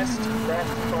crest,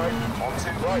 left 5, onto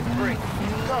right 3,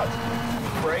 cut,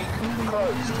 brake,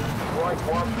 closed, right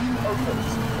 1, opens,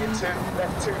 into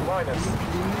left 2 minus.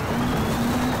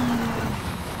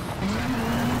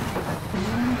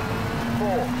 4,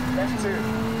 left 2,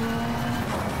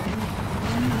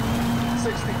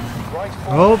 60, right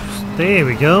 4, Oops, there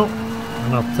we go.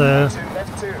 Not onto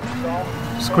left 2, long,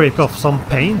 scrape off some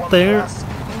paint one there. plus.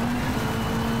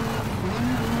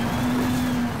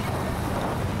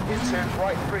 Into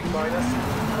right 3 minus,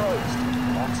 closed,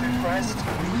 onto crest.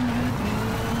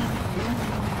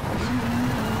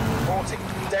 40,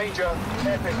 danger,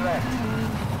 hairpin left.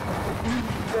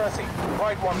 30,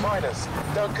 right 1 minus,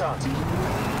 don't cut.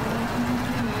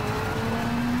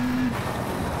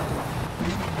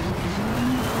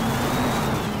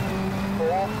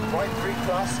 4, right 3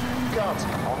 plus, cut,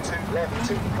 onto left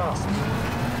 2 plus.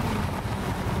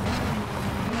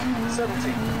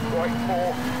 70, right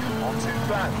 4, onto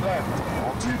flat left,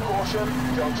 onto caution,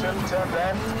 junction, turn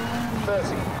left,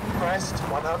 30, crest,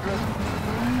 100,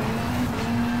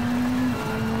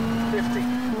 50,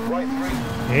 right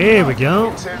 3, Here we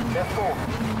go. into left 4,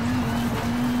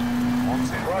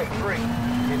 onto right 3,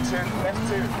 into left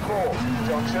 2, 4,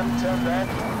 junction, turn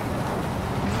left,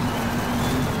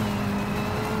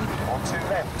 onto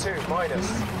left 2, minus,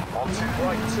 onto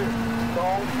right 2,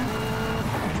 long,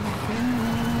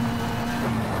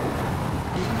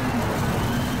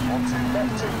 onto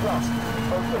left 2 plus,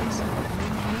 opens,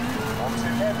 onto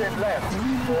hairpin left,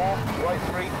 4, right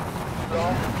 3,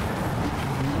 long.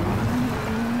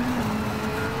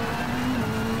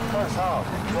 Close hard,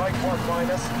 right 1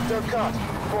 minus, don't cut.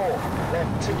 4,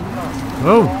 left 2 plus.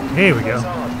 Oh, Long, here we close go.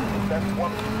 hard, left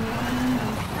 1.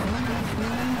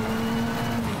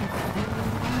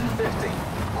 50,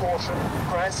 caution,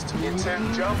 crest, into,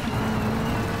 jump.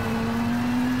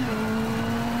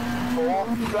 4,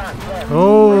 flat, left.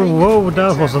 Oh, brake, whoa, that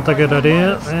into, wasn't a right good 1 idea.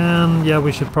 minus. And yeah,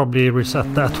 we should probably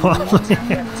reset that one. Onto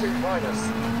left 2 minus,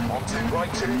 onto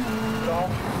right 2,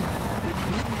 long.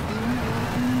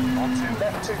 Onto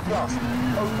left 2 plus,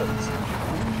 opens.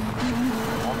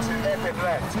 Onto hairpin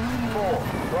left, 4,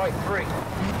 right 3,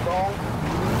 long.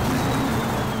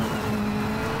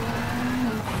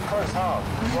 Close hard,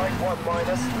 right 1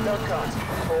 minus, no cut.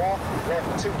 4, left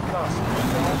 2 plus,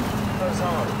 long. Close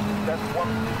hard, left 1.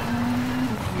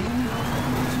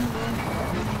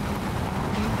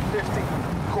 50,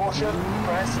 caution,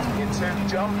 crest, into,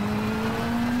 jump.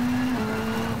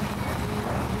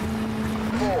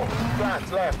 4, flat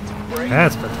left, brake,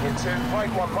 That's better. into,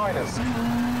 right 1 minus.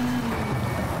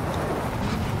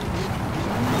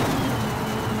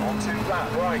 Onto flat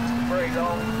right, very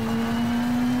long.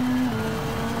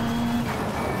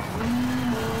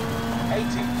 80,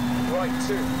 right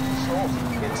 2, short,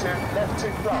 into, left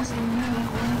 2 plus.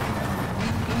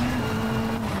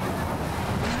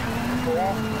 4,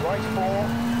 right 4,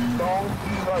 long,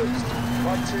 closed,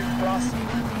 right 2 plus.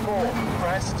 4,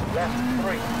 crest, left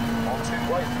 3, onto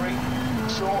right 3,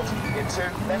 short, into,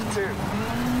 left 2.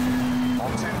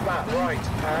 Onto flat right,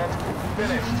 and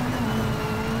finished.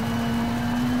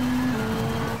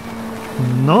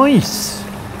 Nice!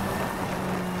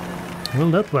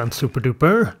 Well, that went super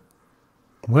duper.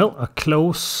 Well, a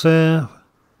close to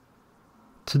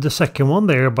the second one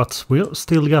there, but we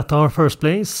still got our first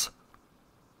place.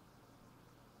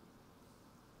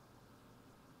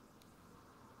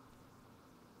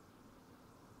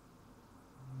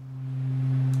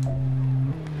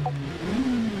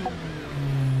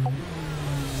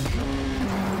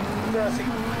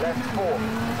 Left 4,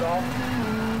 long.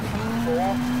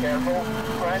 4, careful,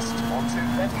 crest, onto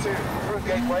left 2, through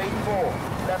gateway 4,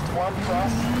 left 1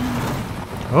 plus.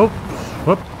 Oh,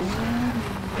 whoop.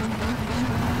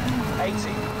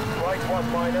 80, right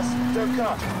 1 minus, don't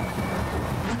cut.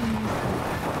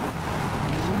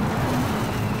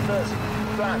 30,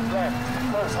 flat left,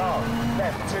 close hard,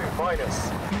 left 2 minus,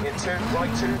 into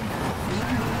right 2,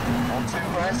 onto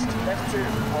crest, left 2,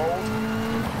 hold.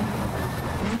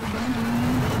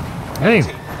 Hey,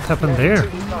 80, what happened left there? 2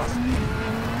 plus.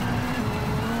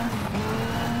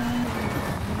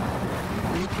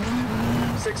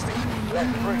 60,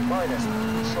 left 3 minus,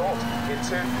 short,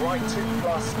 into right 2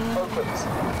 plus, opens.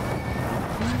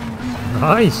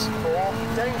 Nice! 4,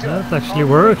 danger. That actually On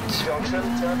worked. Junction,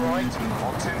 turn right,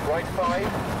 onto right 5,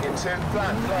 into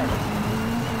flat left.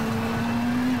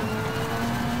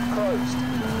 Closed,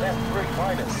 left 3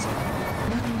 minus.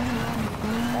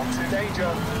 Onto danger,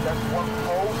 left 1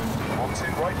 hold, onto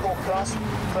right 4 plus,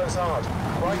 close hard,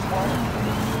 right 1.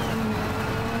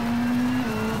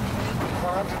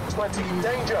 120,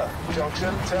 danger,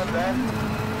 junction, turn left.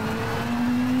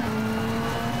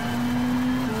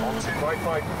 Onto right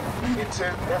 5, into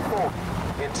left 4,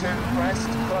 into crest,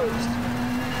 closed.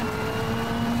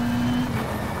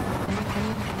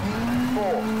 4,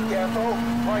 careful,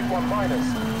 right 1 minus.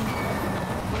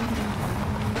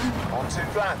 Onto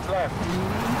flat left.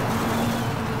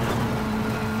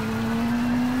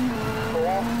 4,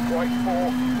 right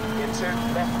 4, into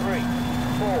left 3.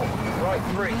 4, right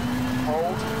 3,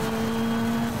 hold.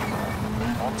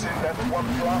 Onto left 1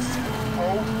 plus,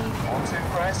 hold. Onto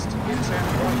crest, into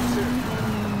right 2.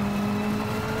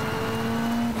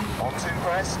 Onto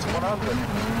crest, 100.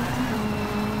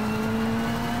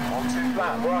 Onto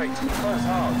flat right, close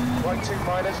hard, right 2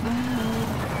 minus.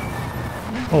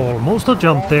 Almost a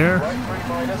jump there. Right 3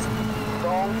 minus,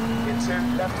 long, into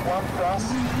left 1 plus,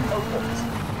 opens.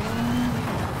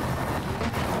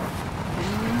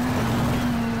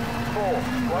 4,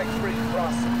 right 3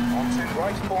 plus, onto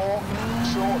right 4,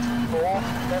 short, 4,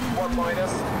 left 1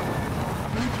 minus.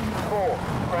 4,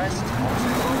 crest, onto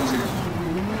right 2.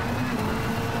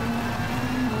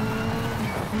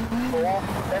 4,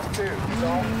 left 2,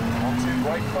 long, onto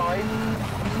right 5.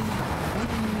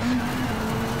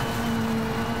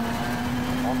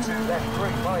 Onto left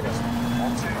 3 minus,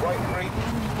 onto right 3,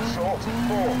 short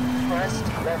 4, crest,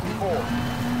 left 4.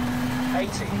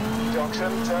 80,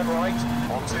 junction, turn right,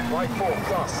 onto right 4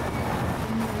 plus.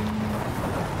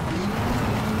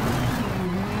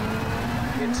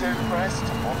 Into crest,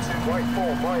 onto right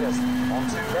 4 minus,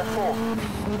 onto left 4.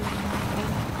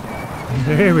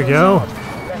 There we Close go. hard,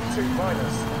 left 2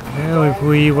 minus. Yeah, if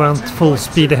we went full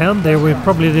speed ahead there, we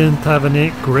probably didn't have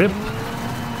any grip.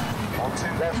 Onto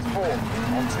left 4,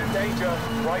 onto danger,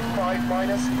 right 5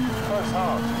 minus, close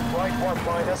hard, right 1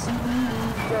 minus,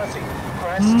 30,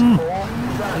 crest 4,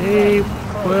 flat Hey,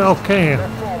 left, well, closed, okay.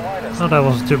 left 4 minus, Oh, that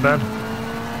wasn't too bad.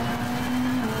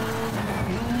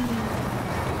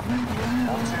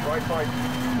 onto right 5,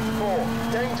 4,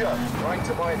 danger, right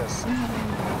to minus,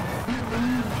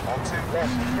 onto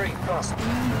left 3 plus,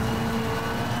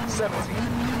 70,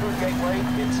 through gateway,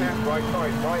 into right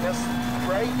 5 minus,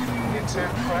 brake, into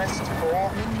crest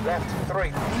 4, left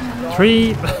 3, long,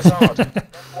 3. close hard,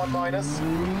 left 1 minus, 4,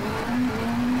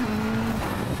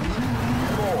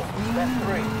 left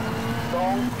 3,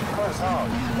 long, close hard,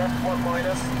 left 1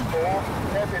 minus, 4,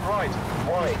 hairpin right,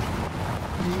 wide,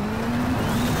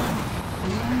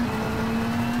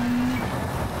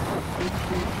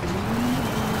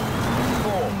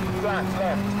 4, flat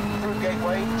left, through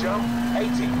gateway, jump,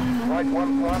 80, right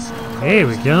 1 plus, Here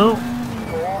we go.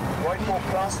 4, right 4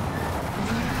 plus,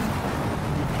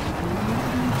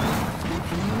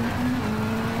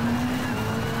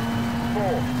 4,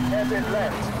 hairpin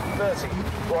left, 30,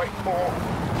 right 4,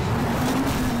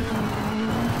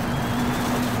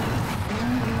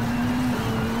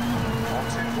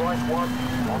 onto right 1,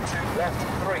 onto left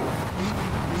 3,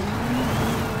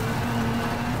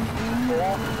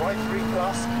 4, right 3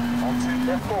 plus, onto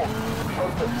left 4,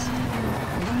 opens,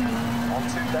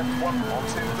 onto left 1,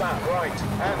 onto flat right,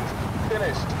 and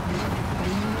finished.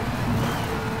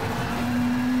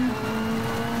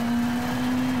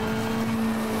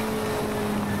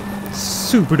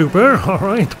 Super duper.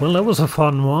 Alright, well that was a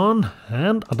fun one.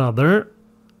 And another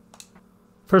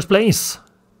first place.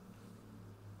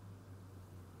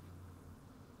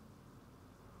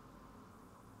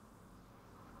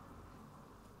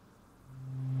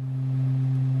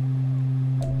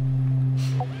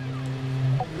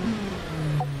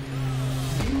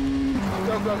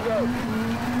 Go, go, go.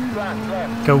 Flat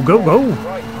left. Go, go, go.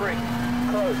 Right 3,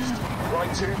 closed.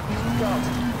 Right 2, cut.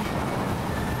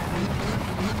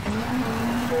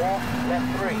 4, left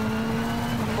 3.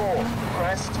 4,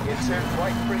 crest into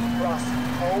right 3 plus.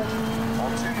 Hold.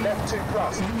 Onto left 2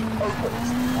 plus. Opens.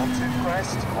 Onto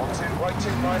crest. Onto right 2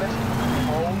 minus.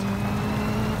 Hold.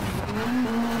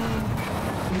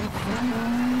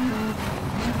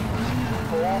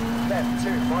 4, left 2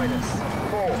 minus.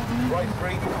 4, right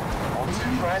 3. Onto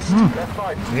crest. Left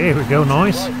 5. Here we go,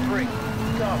 nice. Right 3,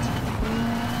 cut.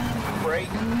 Brake,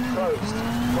 closed.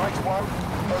 Right 1,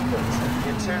 opens.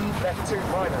 Into left 2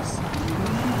 minus.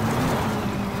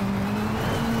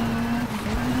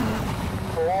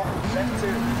 4, left 2.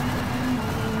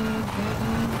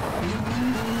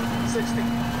 60,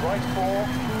 right 4.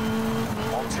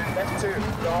 Onto left 2,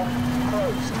 long,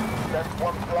 closed. Left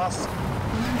 1 plus.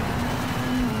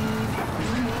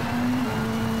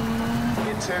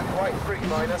 Into right 3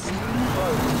 minus,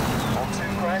 closed. Onto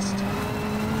crest.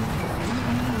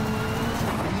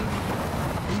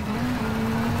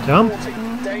 Jump. 40,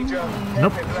 danger,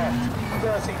 Nope. hairpin left.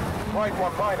 30, right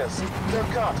 1 minus, no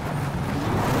cut.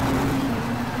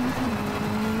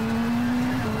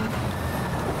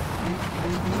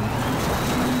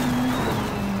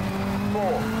 4,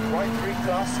 right 3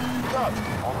 plus, cut.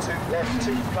 Onto left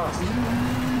 2 plus.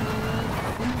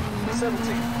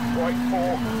 70, right 4,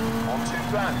 onto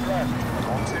flat left.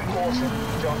 Onto caution,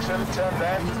 junction, turn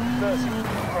left. 30,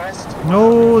 crest.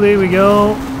 Oh, there we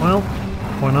go. Well,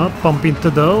 why not bump into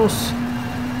those?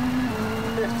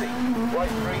 50, right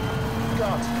 3,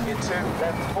 cut, into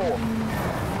left 4.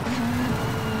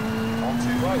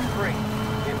 Onto right 3,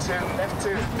 into left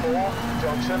 2, 4,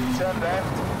 junction, turn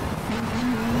left.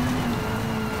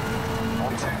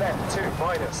 Onto left 2,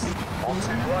 minus.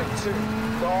 Onto right 2,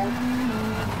 long.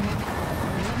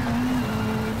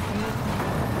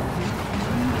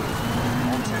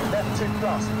 Onto left 2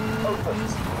 plus,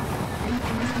 opens.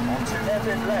 Onto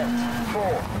hairpin left, 4,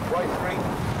 right 3,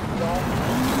 long.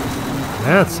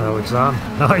 That's how it's done.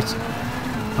 Nice.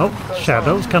 Oh,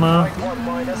 shadows kinda Right 1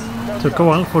 minus, no took a cut.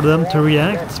 while for them to 4,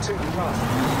 react. Left 2 plus,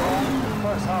 long,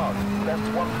 close hard, left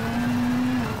 1.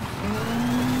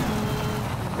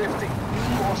 50,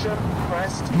 caution,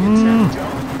 crest, into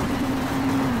jump.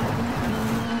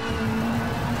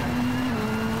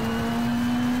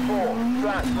 4,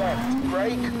 flat left,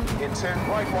 brake, into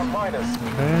right 1 minus.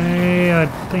 Hey, I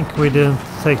think we didn't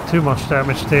take too much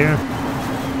damage there.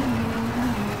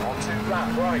 Onto flat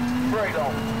right, very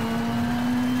long.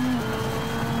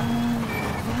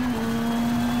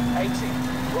 80,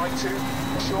 right 2,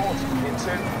 short,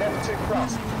 into left 2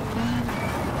 plus.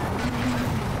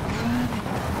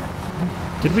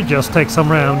 Did we just take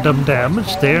some random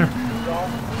damage there?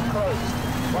 Long, closed,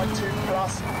 right 2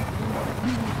 plus,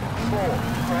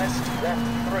 left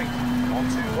 3,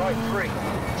 onto right 3,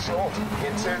 short,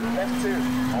 into left 2,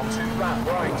 onto flat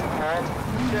right, and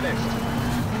finished.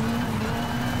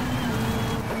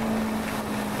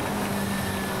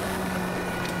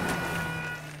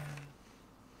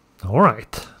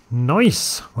 Alright,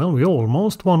 nice. Well, we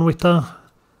almost won with a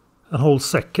whole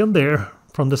second there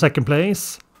from the second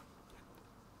place.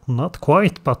 Not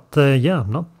quite, but yeah,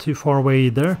 not too far away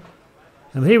either.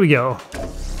 And here we go.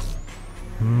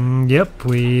 Yep,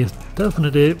 we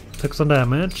definitely took some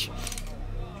damage.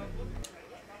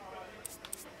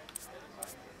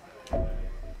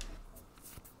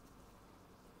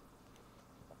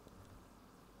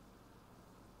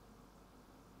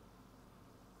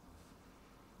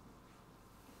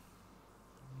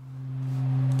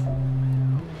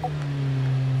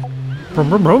 Brum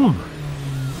brum brum.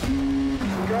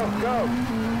 Go, go.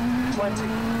 20,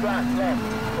 flat left,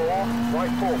 4,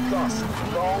 right 4 plus,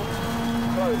 long,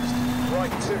 closed,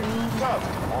 right 2, cut,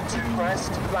 onto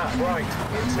crest, flat right,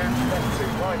 into left 2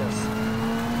 minus,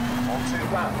 onto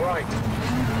flat right,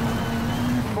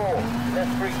 4,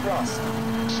 left 3 plus,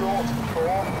 short, 4,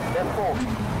 left 40,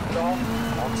 long,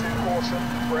 onto caution,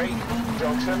 brake,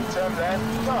 junction, turn left,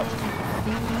 cut,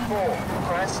 4,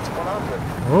 crest, 100.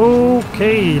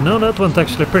 Okay, no, that went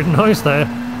actually pretty nice there.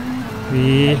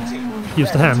 We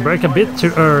used the handbrake a bit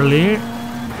too early.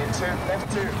 Into left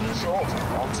 2, short,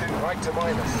 onto right to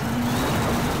minus.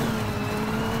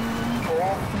 4,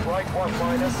 right 1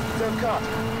 minus, don't cut.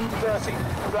 30,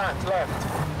 flat left.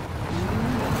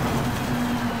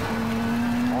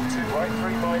 Onto right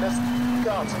 3 minus,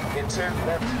 cut. Into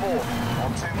left 4,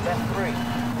 onto left 3.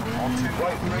 Onto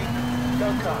right 3,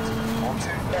 don't cut.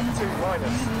 Onto left 2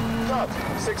 minus, cut.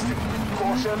 60,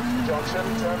 caution, junction,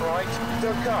 turn right,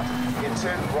 don't cut.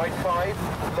 Into right 5,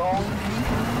 long,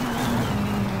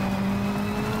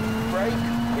 brake,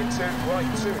 into right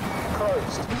 2,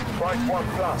 closed, right 1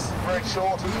 plus, very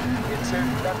short, into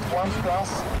left 1 plus,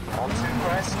 onto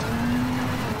crest,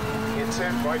 into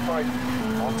right 5,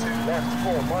 onto left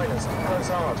 4 minus, close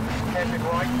hard, hairpin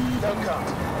right, no cut,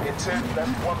 into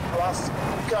left 1 plus,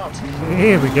 cut.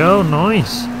 Here we go,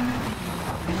 nice.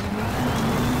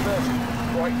 30,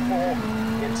 right 4,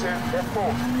 into left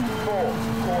 4, 4,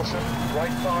 caution,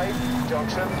 right 5,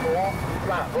 junction 4,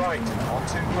 flat right,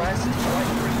 onto crest, right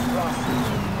 3 plus.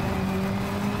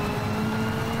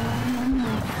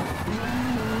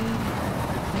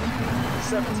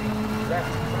 70,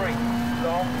 left 3,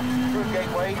 long, through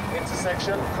gateway,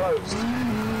 intersection, closed.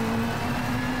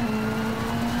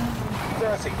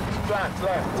 30, flat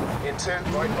left, into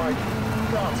right 5,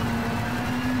 cut.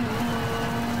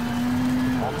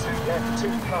 Onto left 2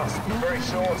 plus, very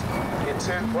short,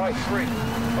 into right 3,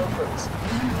 opens.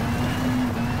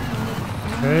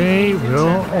 Okay,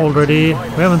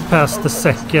 we haven't passed the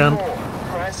second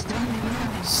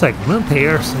segment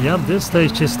here, so yeah, this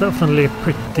stage is definitely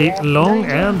pretty long,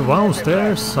 and wow,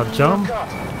 there's a jump.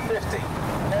 50,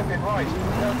 hairpin right,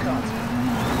 no cut.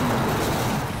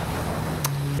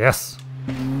 Yes.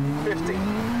 50,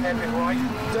 hairpin right,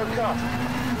 don't cut.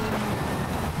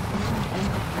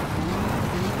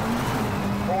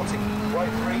 40,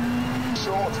 right 3,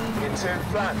 short, into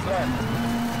flat left.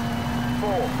 4,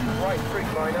 right 3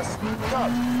 minus,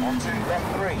 cut, onto left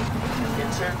 3,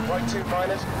 into right 2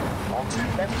 minus, onto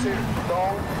left 2,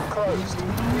 long, closed.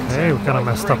 Hey, we kind of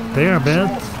messed up there a bit.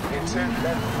 Short, into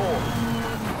left 4.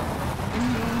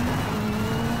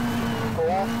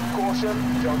 4, caution,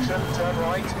 junction, turn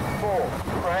right, 4,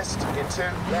 crest, into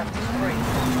left 3.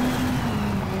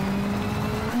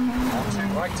 Onto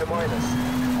right to minus,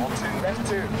 onto left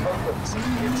 2, opens,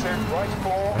 into right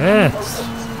 4, Yes.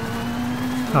 opens.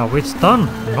 Oh, it's done.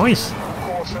 Nice.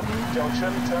 Caution,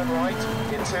 junction, turn right,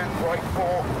 into right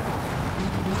 4.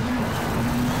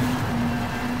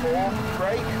 4,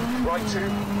 brake, right 2,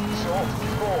 short,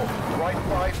 4, right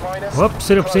 5 minus.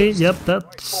 Whoopsie doopsie, yep, Right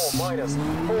that's 4 minus,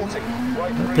 40,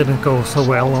 right 3. didn't go so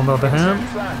well on the other hand.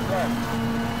 Flat left,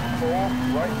 4,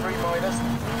 right 3 minus,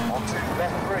 onto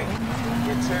left 3,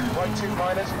 into right 2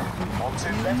 minus,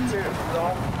 onto left 2,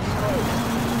 long, closed,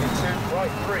 into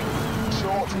right 3,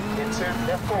 short, into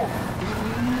left 4.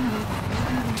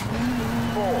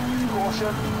 4,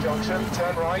 caution, junction,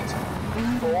 turn right,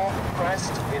 4,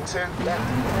 crest, into left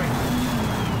 3.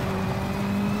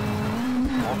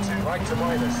 Onto right to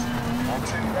minus,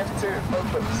 onto left 2,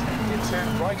 opens, into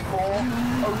right 4,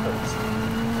 opens.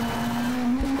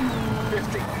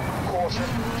 50, caution,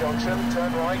 junction,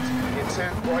 turn right, into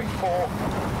right 4.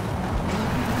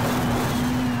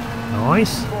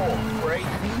 Nice. 4,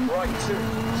 brake, right 2,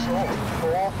 short,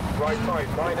 4, right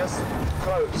 5 minus,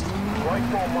 closed, right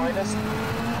 4 minus,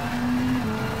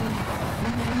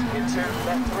 into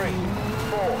left 3,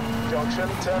 4, junction,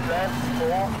 turn left,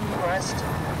 4, crest.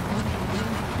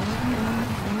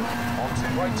 Onto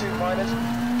right 2 minus,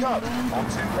 cut.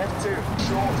 Onto left 2,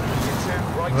 short, into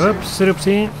right 2. Oopsie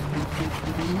doopsie.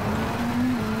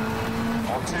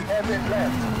 Onto hairpin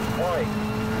left, wide.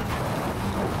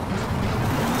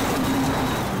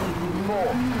 4,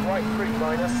 right 3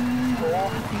 minus,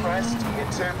 4, crest,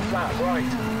 into flat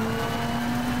right.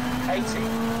 80,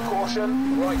 caution,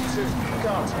 right 2,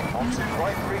 cut, onto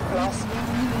right 3 plus.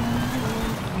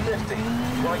 50,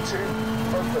 right 2,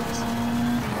 opens.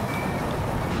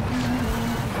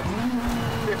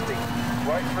 50,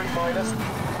 right 3 minus,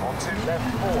 onto left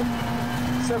 4.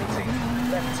 70,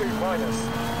 left 2 minus,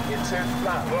 into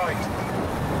flat right.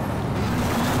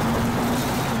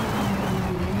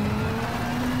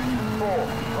 4,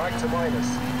 right to minus,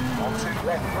 onto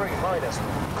left 3 minus,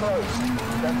 closed,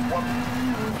 left 1.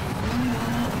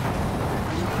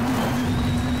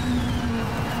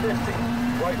 50,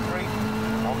 right 3,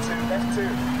 onto left 2.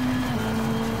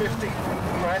 50,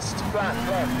 crest, flat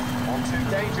left, onto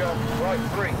danger, right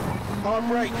 3. Hard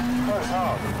brake, close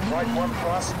hard, right 1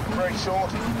 plus, very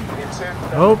short, into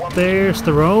left Oh, 1. there's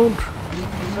the road. 30,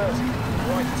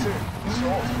 right 2,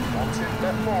 short, onto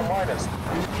left 4 minus.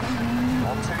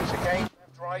 Onto chicane,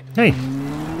 left right. Hey.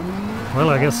 Well,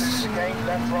 I guess Chicane,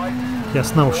 left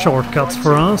right. no shortcuts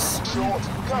for us. Short,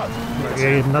 cut.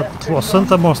 Okay, that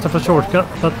wasn't a most of a shortcut,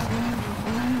 but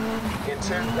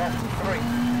Into left 3,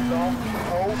 long,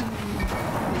 hold.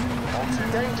 Onto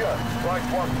danger, right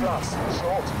 1 plus,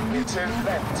 short, into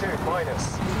left 2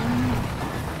 minus.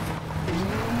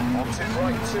 Onto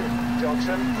right 2,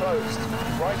 junction, closed,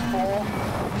 right 4.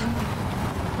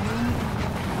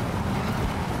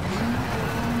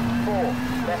 4,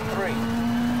 left 3,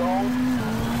 long,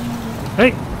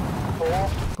 hey, 4.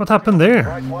 what happened there?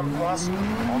 Right 1 plus,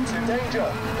 onto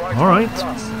danger, right All right. 1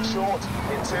 plus, short,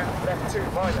 into left 2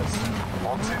 minus,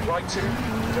 onto right 2,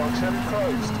 junction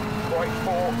closed, right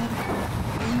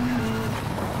 4.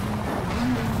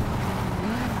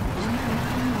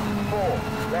 4,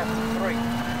 left 3,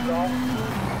 long,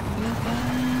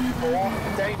 4,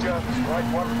 danger, right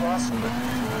 1 plus,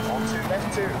 onto left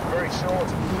 2, very short,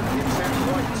 into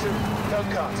right 2, no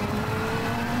cut.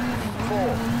 4,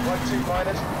 right 2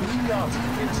 minus, cut,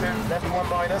 into left 1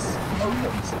 minus,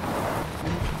 opens.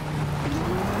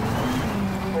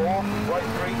 4, right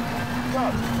 3,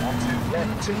 cut, onto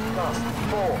left 2 plus,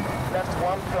 4, left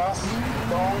 1 plus,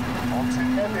 long, onto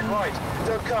hairpin right,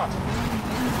 don't cut.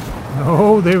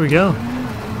 Oh, there we go.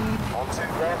 Onto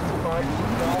left 5,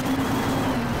 long.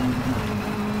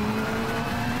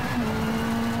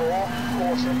 4,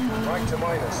 caution, right to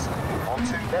minus,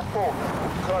 onto left 4,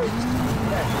 closed,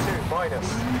 left 2 minus.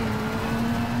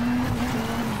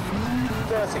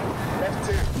 30, left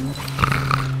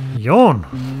 2. Yawn.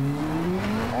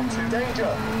 Onto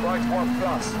danger, right 1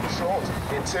 plus, short,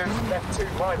 into left 2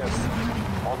 minus.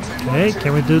 Onto Okay, right 2,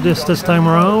 can we do this junction time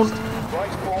around? closed,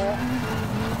 right 4.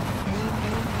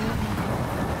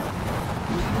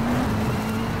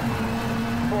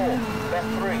 4,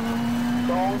 left 3,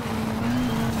 long.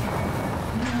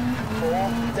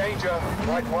 4, danger,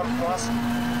 right 1 plus,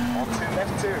 onto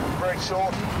left 2, very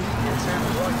short, into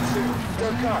right 2,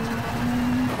 don't cut.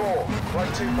 4,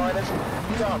 right 2 minus,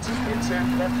 cut, into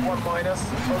left 1 minus,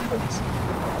 opens.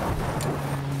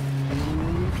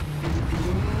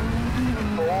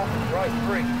 4, right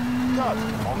 3, cut,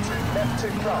 onto left 2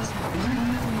 plus.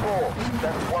 4,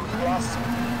 left 1 plus,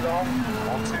 long,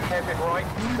 onto hairpin right,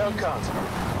 don't cut.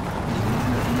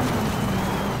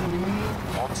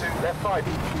 Onto left 5,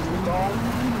 long.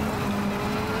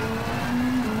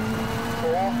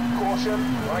 4, caution,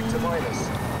 right to minus.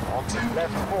 Onto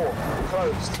left 4,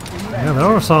 closed. Left Yeah, there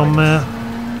are some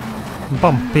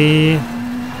bumpy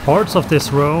parts of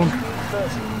this road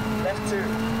 30, left 2.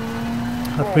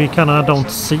 that we kinda don't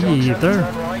see either.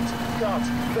 Turn right, cut,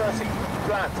 30,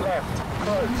 flat left,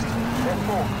 closed, left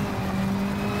 4.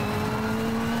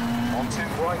 Onto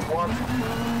right 1.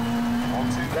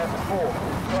 Onto left 4,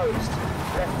 closed,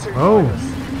 left 2 Oh. minus.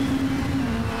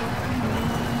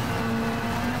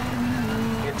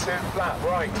 Into flat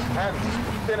right, and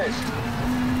finished.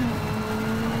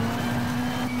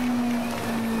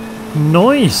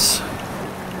 Nice!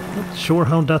 Not sure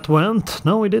how that went.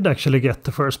 No, we did actually get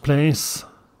the first place.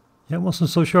 Yeah, I wasn't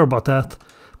so sure about that.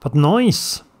 But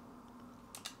nice!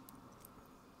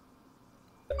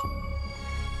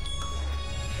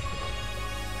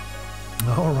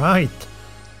 Alright.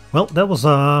 Well, that was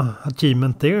a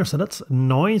achievement there, so that's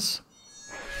nice.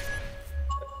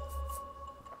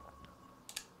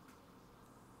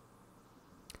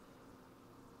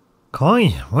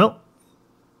 Okay, well,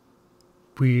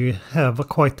 we have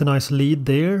quite a nice lead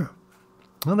there.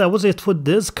 Well, that was it for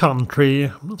this country.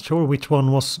 I'm not sure which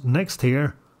one was next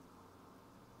here.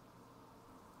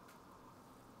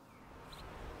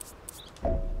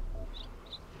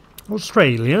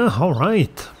 Australia,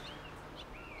 alright.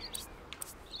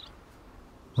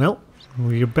 Well,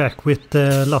 we're back with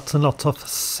lots and lots of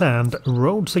sand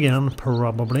roads again,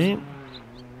 probably.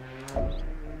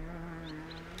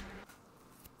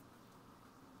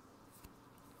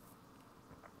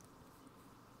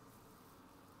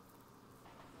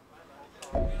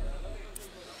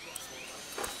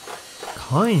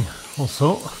 Okay,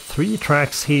 also 3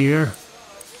 tracks here.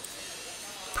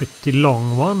 Pretty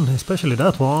long one, especially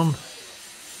that one.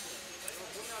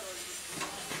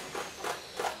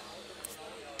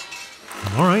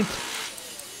 Alright.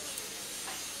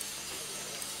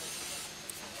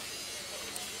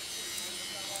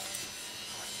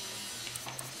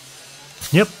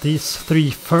 Yep, these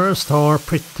 3 first are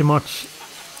pretty much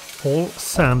all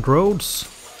sand roads.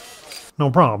 No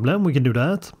problem, we can do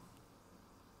that.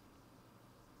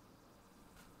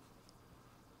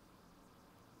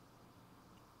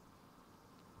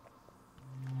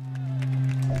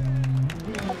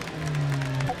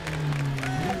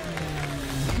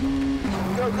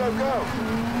 Go, go!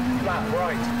 Flat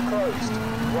right, closed.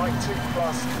 Right 2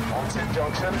 plus, onto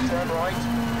junction, turn right.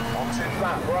 Onto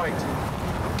flat right.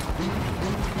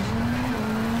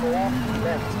 4,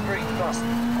 left 3 plus,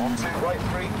 onto right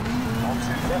 3.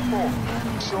 Onto left 4.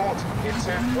 Short,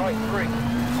 into right 3.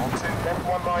 Onto left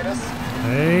 1 minus.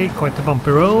 Hey, quite a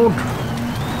bumpy road. 4,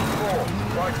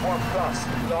 right 1 plus,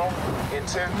 long.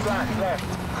 Into flat left,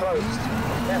 closed.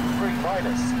 Left 3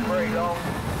 minus, very long.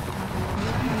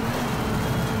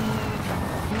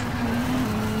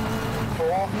 4,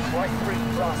 right 3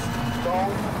 plus, long,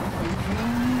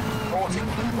 40,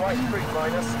 right 3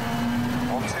 minus,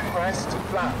 onto crest,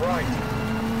 flat right,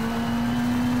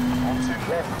 onto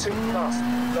left 2 plus,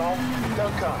 long,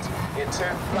 don't cut, into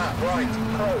flat right,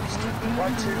 closed,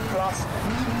 right 2 plus,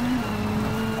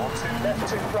 onto left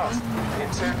 2 plus,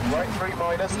 into right 3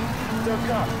 minus, don't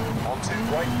cut, onto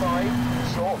right 5,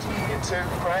 short, into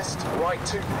crest, right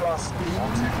 2 plus,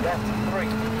 onto left 3,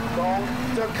 long,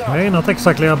 don't cut. Okay, not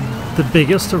exactly the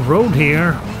biggest road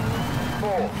here.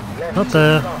 4, left Not 2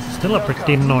 plus, still a don't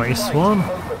pretty cut, nice right, one.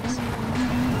 opens.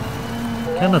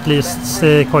 4, Can at least left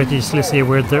 2, quite easily see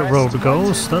where the crest, road right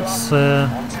goes. 2 That's plus,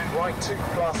 onto right 2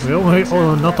 plus, we only, into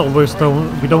not left always 3,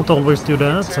 we don't always do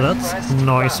that, so into that's crest,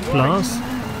 nice flat plus. right.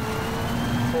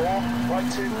 4,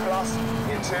 right 2 plus,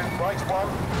 into right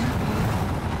 1.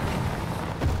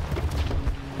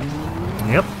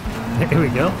 Yep, here we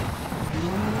go.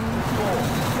 4,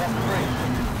 left 3,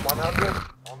 100,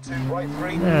 onto right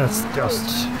 3. Let's just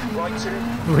right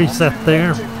 2, reset onto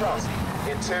there. right 2 plus,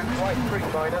 into right 3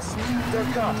 minus,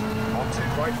 don't cut, onto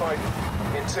right 5,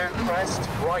 into crest,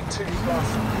 right 2 plus,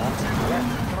 onto left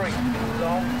 3,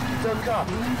 long, don't cut.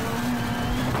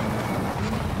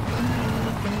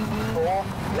 4,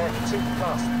 left 2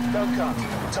 plus, don't cut,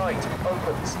 tight,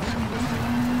 opens.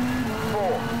 4,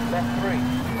 left 3.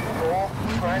 4,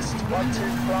 crest, right 2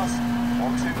 plus,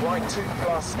 onto right 2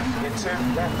 plus, into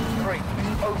left 3,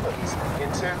 opens,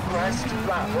 into crest,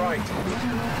 flat right.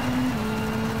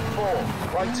 4,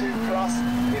 right 2 plus,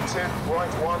 into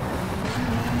right 1.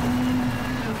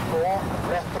 4,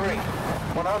 left 3,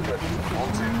 100,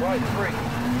 onto right 3,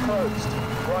 closed,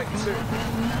 right 2.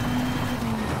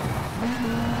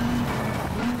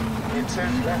 Into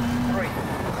left 3,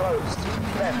 closed,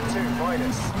 left 2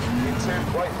 minus, into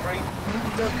right 3,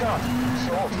 don't cut,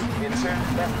 short, into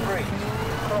left 3,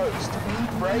 closed,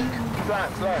 brake,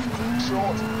 flat left,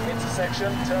 short,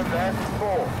 intersection, turn left,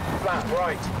 4, flat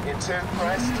right, into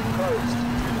crest, closed,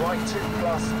 right 2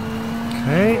 plus.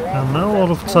 Okay, and now all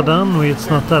of a sudden it's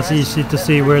not as easy to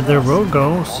see where the road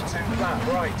goes. Onto flat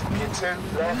right, into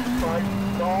left 5,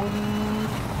 long,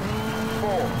 4,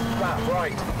 flat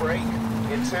right, brake,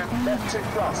 into left 2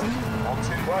 plus,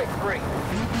 onto right 3,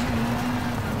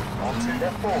 onto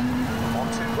left 4,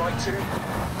 onto right 2,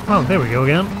 Oh, there we go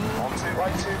again. onto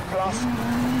right 2 plus,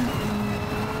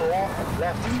 4,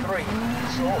 left 3,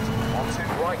 short, onto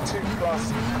right 2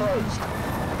 plus, closed,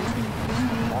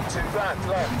 onto flat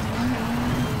left,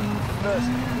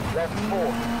 30, left 4,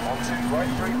 onto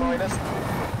right 3 minus,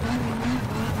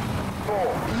 4,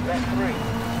 left 3,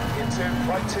 into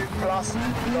right 2 plus,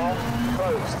 long,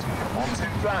 closed, onto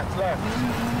flat left.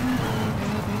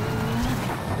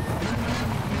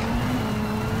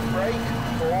 Brake,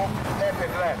 4,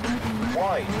 hairpin left,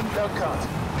 wide, no cut.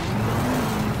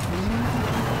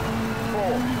 4,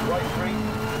 right 3,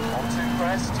 onto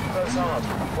crest, close hard,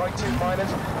 right 2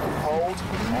 minus, hold,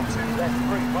 onto left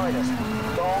 3 minus,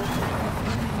 long,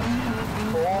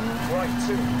 4, 4, right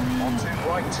 2, onto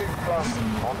right 2 plus,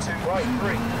 onto right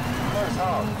 3, close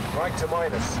hard, right to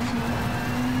minus.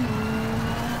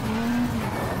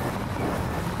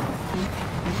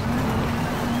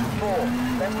 4,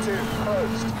 left 2,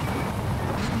 closed.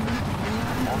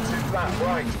 Onto flat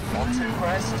right, onto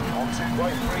crest, onto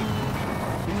right 3.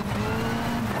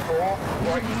 4,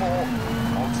 right 4,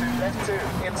 onto left 2,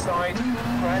 inside,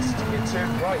 crest, into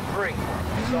right 3.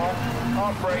 Long,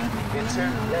 hard brake, into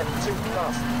left 2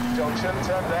 plus. Junction,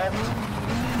 turn left.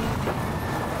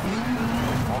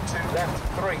 Onto left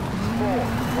 3, 4,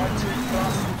 right 2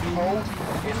 plus, hold,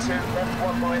 into left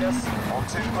 1 minus,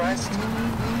 onto crest.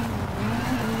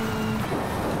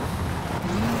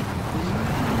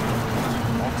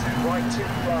 Right 2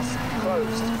 plus,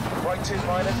 closed. Right 2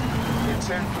 minus,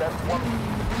 into left 1.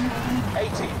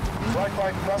 80. Right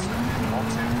 5 plus,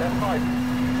 onto left 5.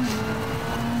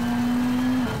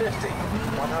 50.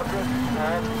 100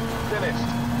 and finished.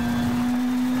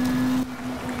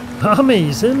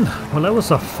 Amazing! Well, that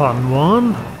was a fun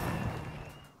one.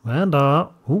 And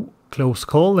ooh, close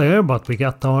call there, but we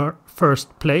got our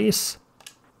first place,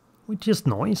 which is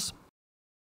nice.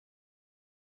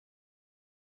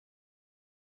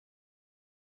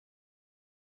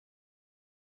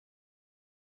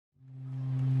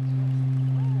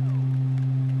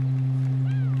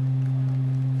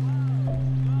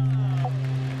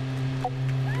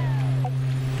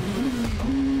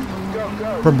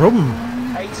 Brum brum.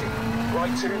 80,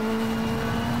 right 2.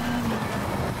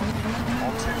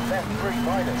 Onto left 3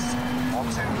 minus.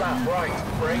 Onto flat right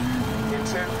 3.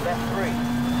 Into left 3.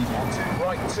 Onto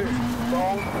right 2.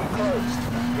 Long, closed.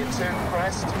 Into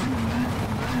crest.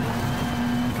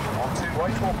 Onto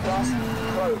right 4 plus.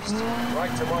 Closed.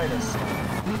 Right to minus.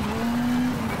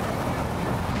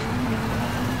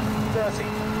 30,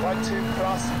 right 2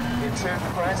 plus. Into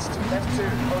crest. Left 2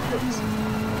 opens.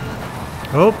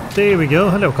 Oh, there we go.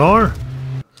 Hello, car.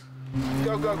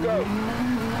 Go, go, go.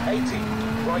 80,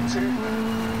 right 2.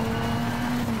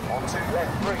 Onto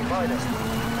left 3 minus.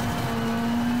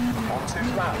 Onto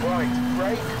flat right,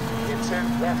 brake. Into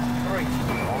left 3.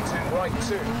 Onto right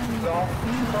 2. Long,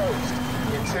 closed.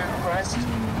 Into crest.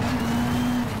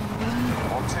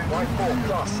 Onto right 4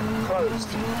 plus,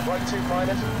 closed. Right 2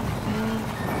 minus.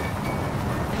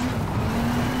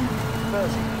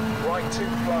 30. Right 2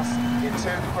 plus,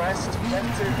 into crest,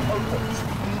 left 2 opens.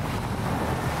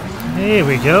 Here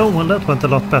we go. Well, that went a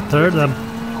lot better than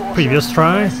Caution, previous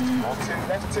try. crest, onto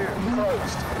left 2,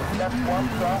 closed. Left 1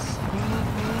 plus,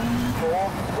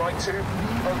 4, right 2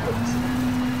 opens.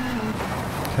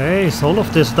 Okay, so all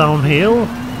of this downhill.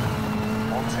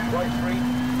 Onto right 3,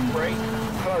 brake,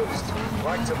 closed.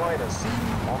 Right to minus.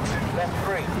 Onto left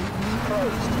 3,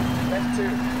 closed. Left 2.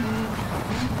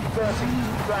 30,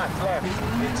 flat left,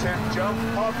 into jump,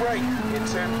 hard brake,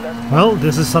 into left. Well,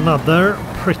 this is another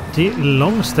pretty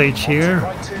long stage here.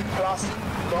 Right 2 plus,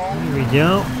 long. Here we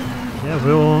go. Yeah,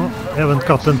 we haven't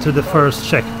gotten to the first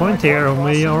checkpoint here, and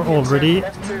we are already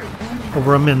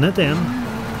over a minute in. 4,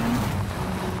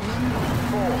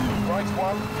 right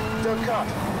 1, don't cut,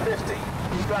 50,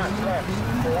 flat left,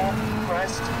 4,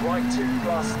 crest, right 2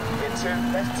 plus, into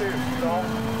left 2, long,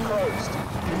 closed.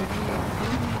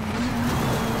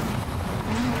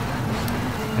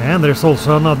 And there's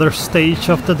also another stage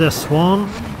after this one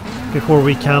before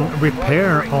we can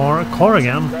repair our car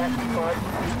again. Left 5.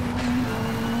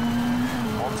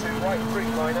 Onto right 3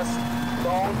 minus,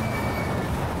 long,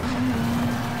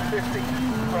 50,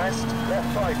 crest, left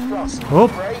 5 plus, Oh,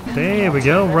 brake, there we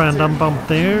go, onto left random 2. bump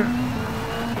there.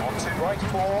 Onto right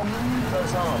 4,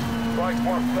 goes hard, right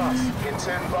 1 plus,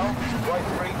 into bump, right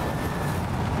 3.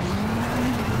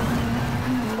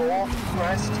 4,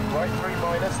 crest, right 3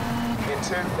 minus,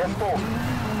 into left 4.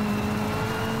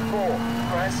 4,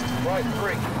 crest, right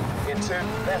 3, into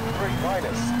left 3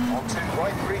 minus, onto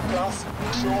right 3 plus,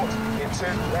 short, into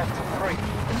left 3.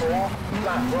 4,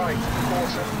 flat right,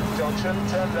 caution, junction,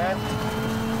 turn left.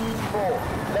 4,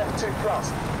 left 2 plus,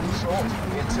 short,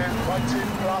 into right 2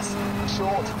 plus,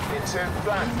 short, into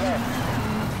flat left.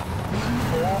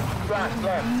 4, flat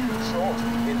left, short,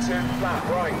 into flat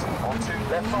right, onto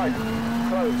left 5,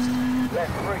 closed,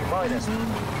 left 3 minus.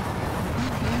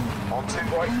 Onto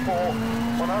right 4,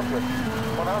 100,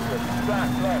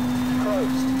 flat left,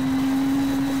 closed.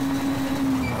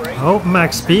 Brake, Oh,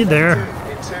 max speed there.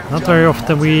 into Not jump, very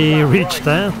often onto we flat reach right,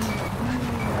 that.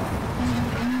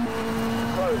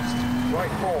 closed,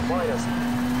 right 4 minus,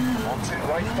 onto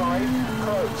right 5,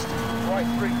 closed, right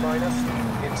 3 minus,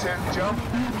 into jump,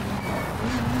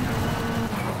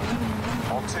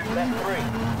 onto left 3,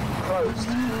 closed,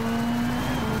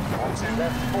 onto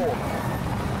left 4,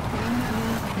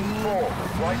 4,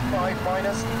 right 5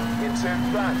 minus, into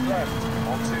flat left,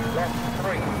 onto left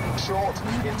 3, short,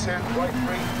 into right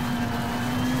 3,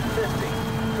 50,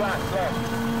 flat left,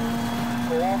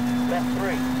 4, left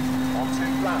 3, onto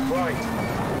flat right,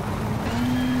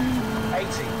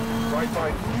 80, right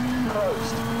 5,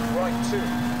 closed, right 2,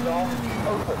 long,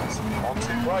 opens,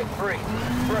 onto right 3,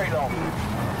 very long.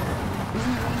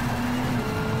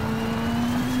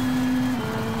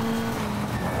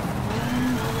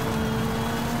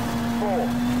 4,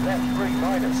 left 3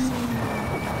 minus.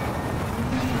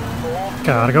 4,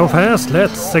 Gotta go fast,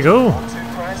 let's go! onto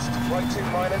crest, right 2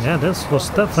 minus. Yeah, this was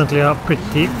definitely a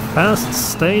pretty fast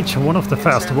stage, one of the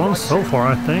fast ones so far,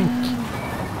 I think.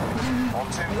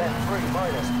 Onto left 3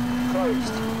 minus,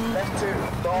 closed, left 2,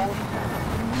 long.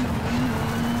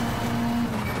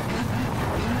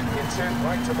 Into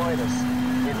right to minus,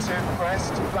 into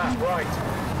crest, flat right.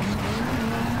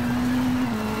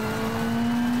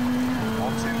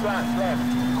 Onto flat left,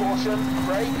 caution,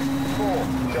 brake, 4,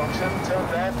 junction, turn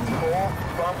left, 4,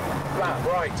 bump, flat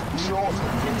right, short,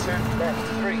 into left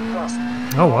 3 plus.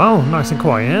 Oh wow, nice and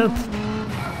quiet.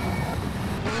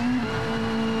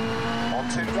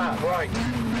 Onto flat right,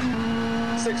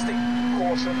 60,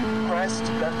 caution, crest,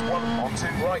 left 1, onto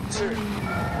right 2.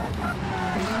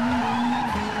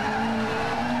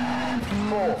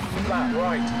 4, flat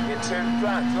right, into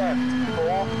flat left,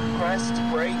 4, crest,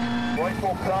 brake, right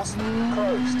 4 plus,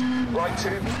 closed, right 2,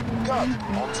 cut,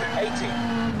 onto 80,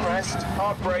 crest,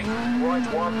 hard brake, right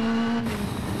 1,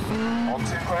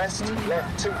 onto crest,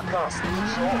 left 2 plus,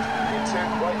 short, into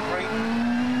right 3,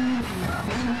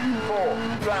 4,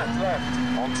 flat left,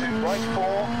 onto right 4,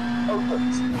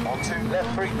 opens, onto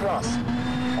left 3 plus,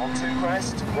 onto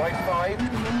crest, right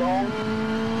 5, long,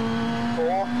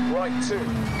 4, right 2,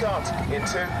 cut,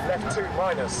 into left 2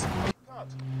 minus, cut.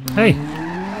 Hey,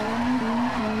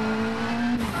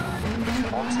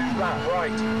 Onto flat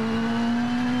right.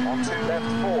 Onto left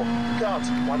 4. Cut.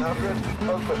 100.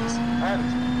 Opens. And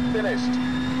finished.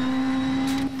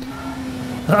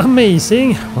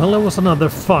 amazing! Well, that was another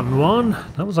fun one.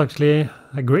 That was actually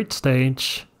a great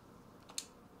stage.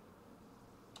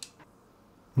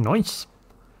 Nice.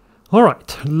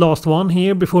 Alright, last one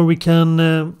here before we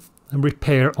can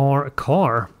repair our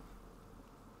car.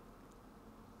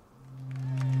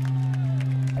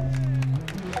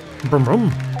 Brum brum.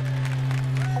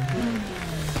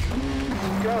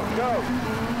 Go, go.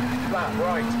 Flat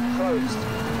right. Closed.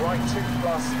 Right 2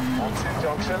 plus. Onto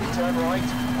junction. Turn right.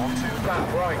 Onto flat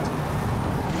right.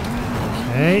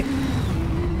 Okay.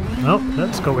 Well,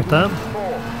 let's go with that. 4.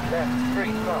 Left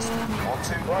 3 plus.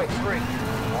 Onto right 3.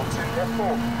 Onto left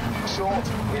 4. Short.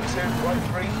 Into right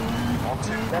 3.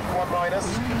 Onto left 1 minus.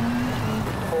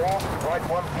 4. Right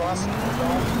 1 plus.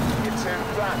 Long. Into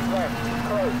flat left.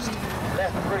 Closed.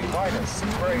 Left 3 minus.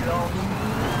 Very long.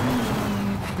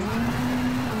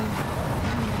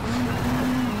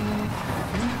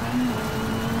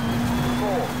 4.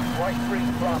 Right 3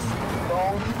 plus.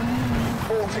 Long.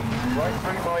 40. Right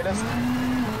 3 minus.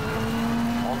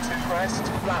 Onto crest.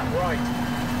 Flat right.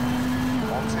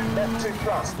 Onto left 2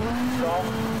 plus, long,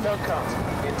 no cut,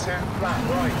 into flat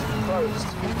right, closed,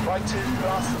 right 2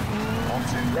 plus,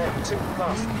 onto left 2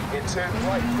 plus, into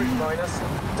right 3 minus,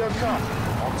 don't cut,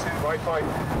 onto right 5,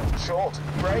 short,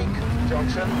 brake,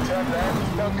 junction, turn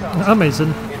left, no cut,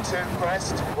 Amazing. into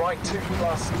crest, right 2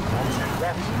 plus, onto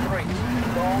left 3,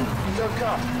 long, don't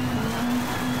cut,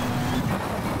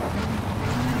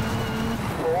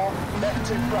 4, left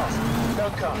 2 plus, no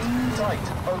cut, tight,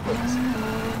 opens,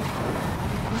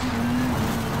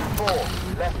 4,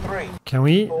 left 3. Can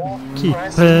we keep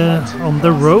on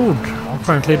the road?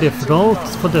 Apparently difficult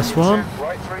for this one.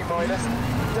 Right 3 minus,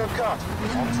 no cut,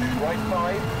 onto right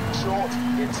 5, short,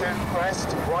 into crest,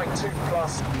 right 2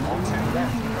 plus, onto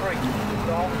left 3,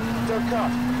 long, no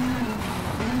cut.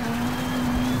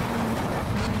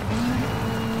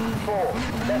 4,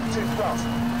 left 2 plus,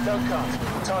 no cut,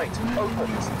 tight,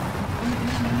 opens.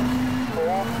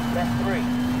 4, left 3,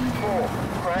 4,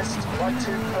 crest, right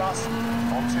 2 plus,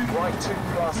 onto right 2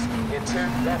 plus, into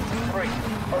left 3,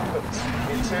 opens,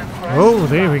 into crest. Oh,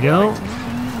 there we go. Right.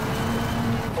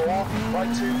 4,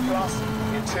 right 2 plus,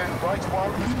 into right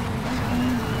 1.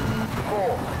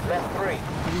 4, left 3,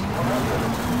 100,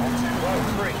 onto right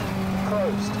 3,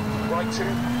 closed, right 2.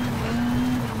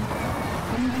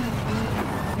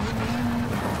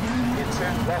 Into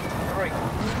left 3,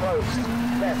 closed,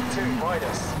 left 2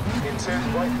 minus, into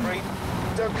right 3,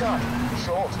 don't cut,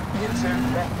 short, into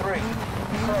left 3,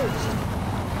 closed,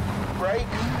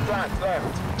 brake, flat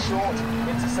left, short,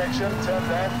 intersection, turn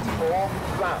left, 4,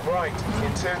 flat right,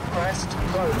 into crest,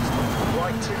 closed,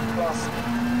 right 2 plus,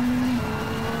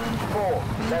 4,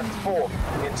 left 4,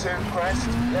 into crest,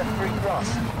 left 3 plus,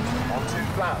 onto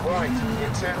flat right,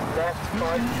 into left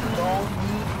 5, long,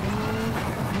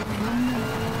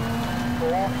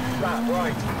 4, flat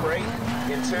right, brake,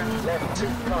 into left 2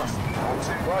 plus,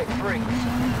 onto right 3,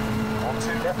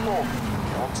 onto left 4,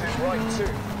 onto right 2,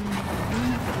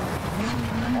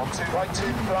 onto right 2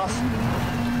 plus,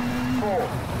 4,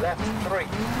 left 3,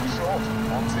 short,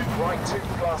 onto right 2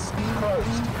 plus,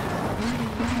 closed,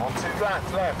 onto flat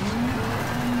left,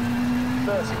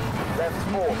 30, left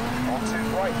 4, onto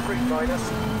right 3 minus,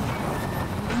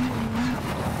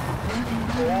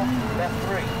 4, left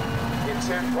 3,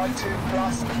 into right 2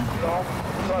 plus, long,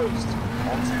 closed,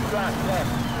 onto flat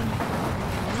left.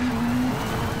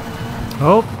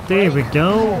 Oh, there we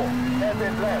go. 4,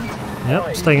 hairpin left, Yep,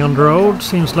 5, staying on the road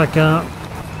seems like a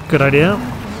good idea.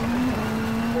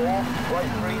 4,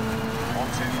 right 3,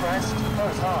 onto crest,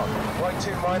 close hard, right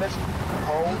 2 minus,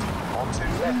 hold, onto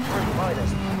left 3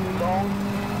 minus, long,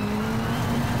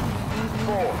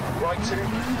 4, right 2,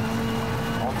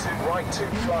 onto right 2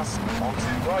 plus,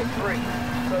 onto right 3,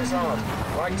 close hard,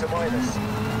 right to minus.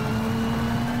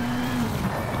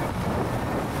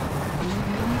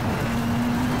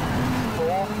 4,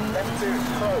 left 2,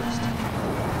 closed.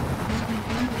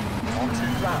 Onto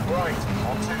flat right,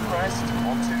 onto crest,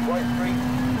 onto right 3.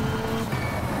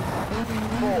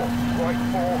 4, right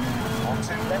 4,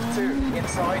 onto left 2,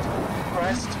 inside,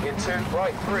 crest, into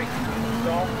right 3.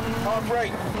 Long, hard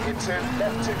brake, into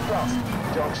left 2 plus.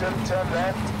 Junction, turn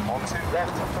left, onto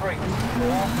left 3. 4,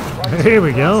 right 2 Here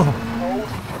we plus. go. Hold,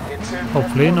 into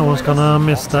Hopefully left no 1 one's minus, gonna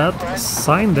miss onto that crest,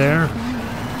 sign there.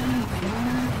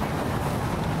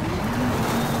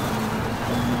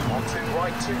 onto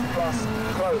right 2 plus,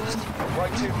 closed,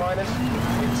 right 2 minus,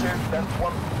 into left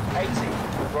 1, 80,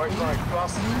 right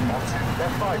plus, onto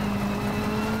left 5,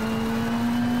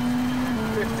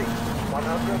 50,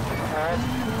 100, and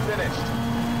finished.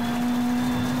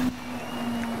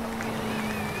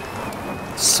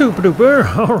 Super duper,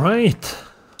 alright.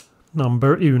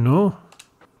 Number uno.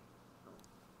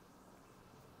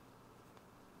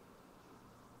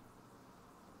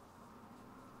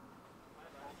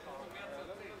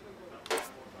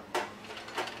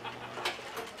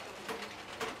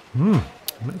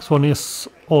 Next one is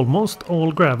almost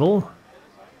all gravel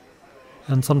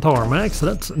and some tarmac, so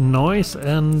that's nice.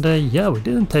 And yeah, we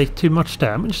didn't take too much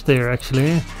damage there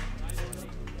actually.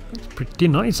 It's pretty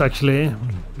nice actually.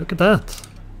 Look at that.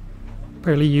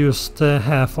 Barely used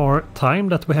half our time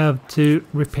that we have to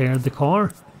repair the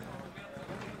car.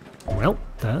 Well,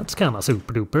 that's kinda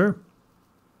super duper.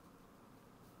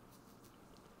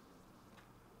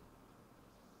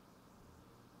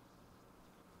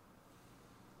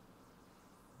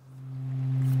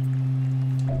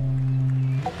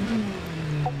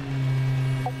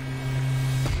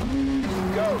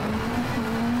 Go.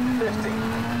 50,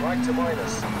 right to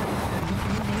minus.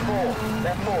 4,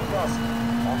 left 4 plus.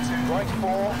 Onto right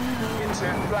 4, into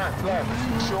flat left.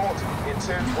 Short,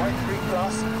 into right 3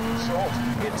 plus. Short,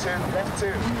 into left 2.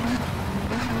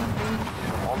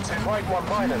 Onto right 1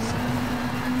 minus.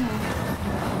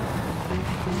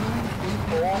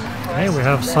 4, Hey, we crest,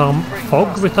 have left some 3 fog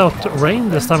plus. without Onto rain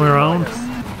this left time 2 around.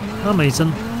 minus.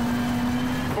 Amazing.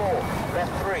 4,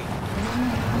 left 3.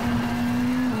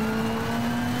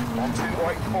 Onto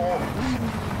right 4.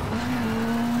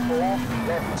 4,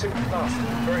 left 2 plus.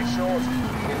 Very short.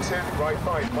 Into right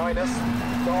 5 minus.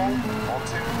 Long.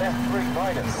 Onto left 3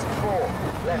 minus. 4,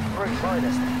 left 3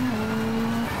 minus.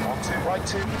 Onto right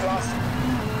 2 plus.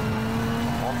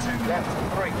 Onto left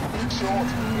 3. Short.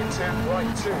 Into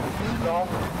right 2. Long.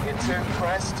 Into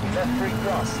crest. Left 3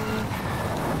 plus.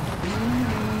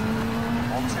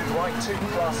 Onto right 2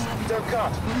 plus, don't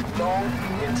cut, long,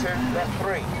 into left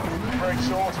 3, very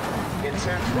short,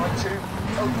 into right 2,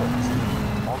 opens,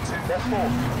 onto left 4,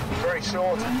 very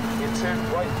short, into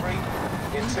right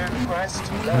 3, into crest,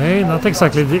 left Hey, 4 not plus,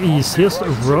 exactly the onto easiest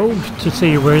right 2, road to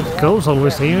see where it goes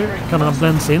always here. Kinda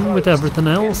blends in with everything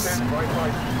else. into right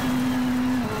 5,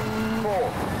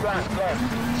 4, flat left,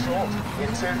 short,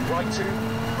 into right 2,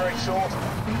 very short,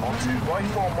 onto right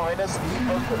 4 minus,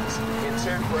 opens,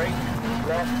 into brake,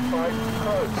 left 5,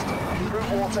 closed, through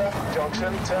water,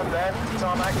 junction, turn left,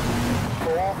 tarmac,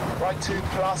 4, right 2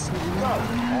 plus, go,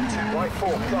 onto right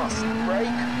 4 plus,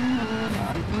 brake,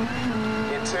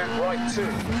 into right 2,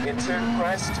 into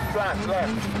crest, flat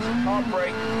left, hard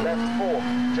brake, left 4,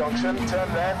 junction, turn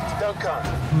left, don't cut,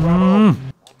 bravo,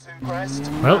 onto crest,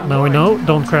 Well, flat now we right, know,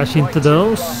 don't onto crash right into 2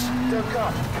 those. plus, don't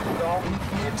cut, long,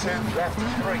 into left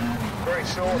 3, very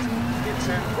short,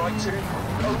 into right 2,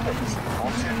 opens,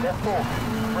 onto left 4,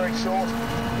 very short,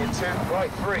 into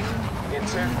right 3,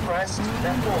 into crest,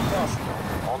 left 4 plus,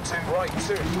 onto right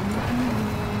 2,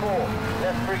 4,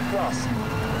 left 3 plus,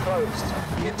 closed,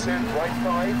 into right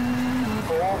 5,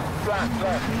 4, flat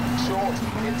left, short,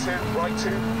 into right 2,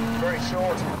 very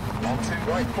short, onto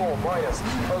right 4 minus,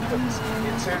 opens,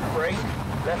 into brake,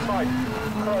 left 5,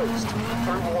 closed,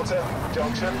 through water,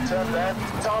 junction, turn left,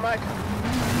 tarmac,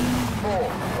 4,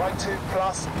 right 2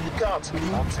 plus, cut,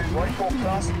 onto right 4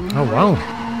 plus, Oh wow.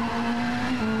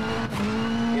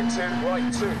 into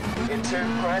right 2, into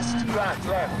crest, flat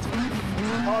left,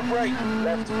 hard brake,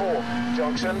 left 4,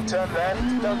 junction, turn left,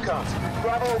 no cut,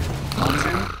 gravel, onto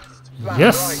flat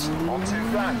Yes. right, onto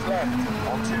flat left,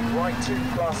 onto right 2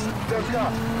 plus, no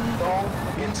cut, long,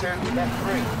 into left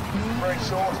 3, very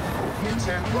short,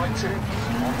 into right 2,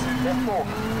 onto left 4,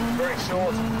 very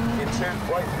short, into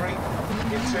right 3,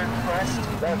 into crest,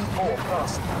 left 4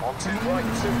 plus, onto right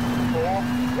 2, 4,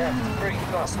 left 3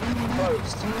 plus,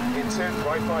 closed, into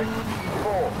right 5,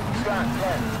 4, flat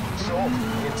left, short,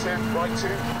 into right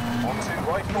 2, onto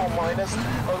right 4 minus,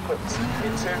 opens,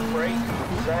 into brake,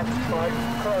 left 5,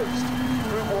 closed,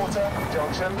 through water,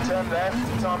 junction, turn left,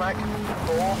 tarmac,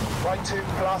 4, right 2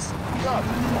 plus, cut,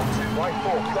 onto right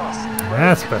 4 plus.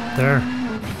 That's better.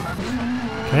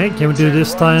 Okay, can we do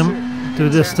this time? Do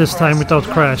this time without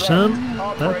crashing?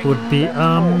 That would be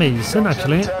amazing,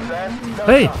 actually.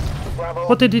 Hey,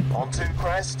 what did it? Onto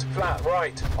crest, flat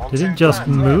right. Did it just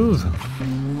move?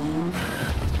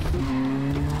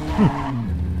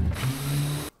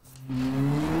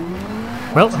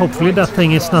 Well, hopefully that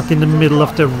thing is not in the middle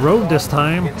of the road this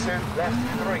time.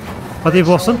 But it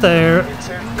wasn't there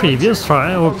previous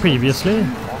try or previously.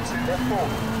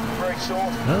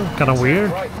 Oh, kind of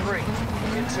weird.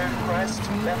 Into crest,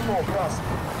 left 4 plus,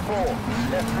 4,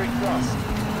 left 3 plus,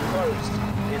 closed,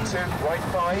 into right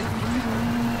 5,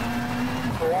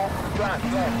 4, flat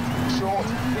left, short,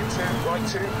 into right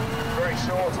 2, very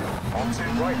short, onto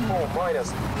right 4 minus,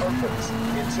 opens,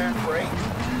 into brake,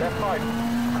 left 5,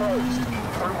 closed,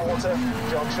 through water,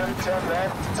 junction, turn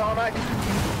left, tarmac,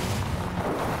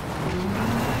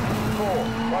 4,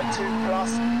 right 2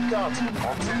 plus, cut,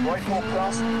 onto right 4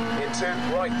 plus, into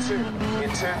right 2,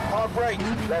 into hard brake,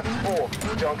 left 4,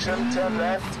 junction, turn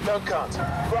left, no cut,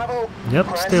 gravel, Yep,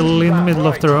 crest, still in the flat middle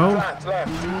of right, the road. flat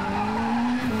left,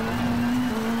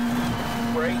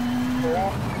 brake,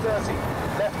 4, 30,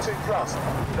 left 2 plus,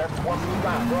 left 1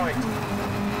 flat right,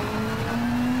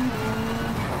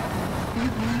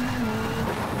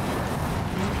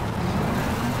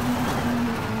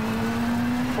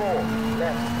 4,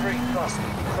 left 3 plus,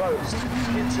 closed,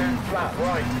 into flat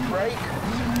right, brake,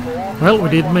 4, Well, we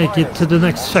did right make it minus, to the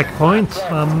next onto checkpoint.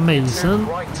 flat left, Amazing.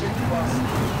 into right 2 plus,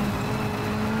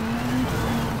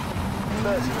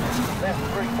 30, left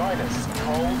 3 minus,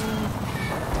 hold,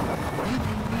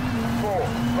 4,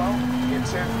 bump,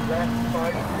 into left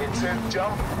 5, into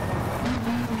jump,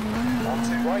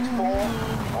 onto right 4,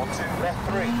 onto left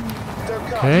 3, don't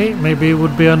cut. Okay, maybe it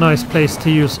would be a nice place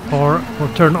to use or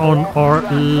turn on our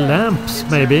lamps,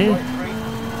 maybe. Right 3,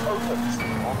 opens,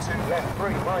 onto left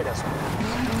 3 minus,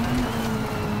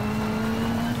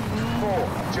 4,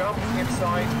 jump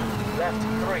inside, left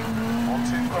 3,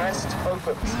 onto crest,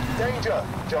 opens, danger,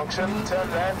 junction, turn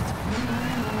left,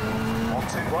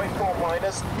 onto right 4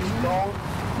 minus, long,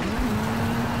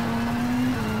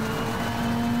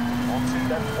 onto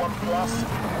left 1 plus,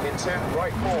 into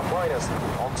right 4 minus,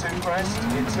 onto crest,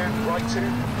 into right 2,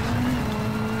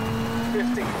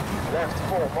 50, left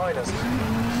 4 minus,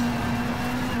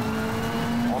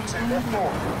 onto left 4,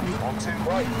 onto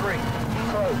right 3,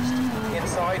 closed,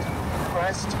 inside,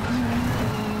 crest,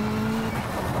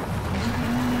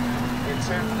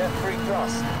 into left 3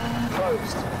 plus,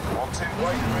 closed, onto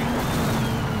right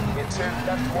 3, into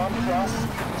left 1 plus,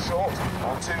 short,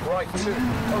 onto right 2,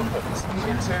 opens,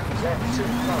 into left 2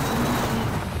 plus,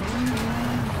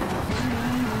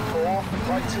 4,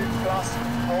 right 2 plus,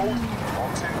 hold,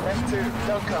 onto left 2,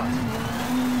 no cut,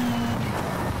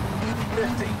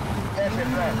 50, hairpin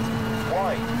left,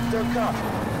 wide, don't cut,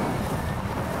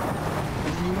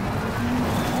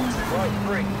 onto right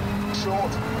 3,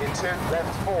 short, into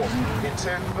left 4,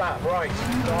 into flat right,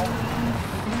 long,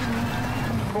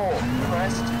 4,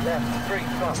 crest, left 3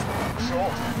 plus,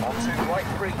 short, onto right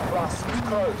 3 plus,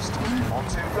 closed,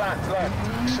 onto flat left,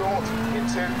 short,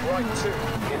 into right 2,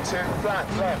 into flat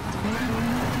left,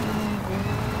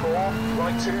 4,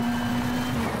 right 2,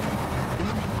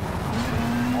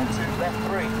 onto left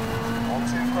 3,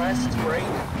 onto crest,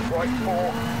 brake, right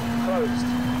 4, closed,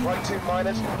 right 2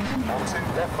 minus, onto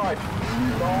left 5,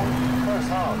 long, close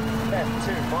hard, left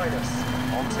 2 minus,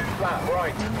 onto flat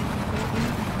right,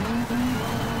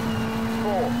 4,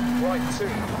 right 2,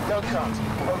 don't cut,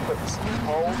 opens,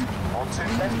 hold, onto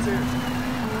left 2,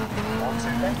 onto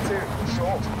left 2,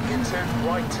 short, into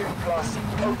right 2 plus,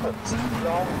 opens,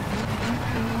 long,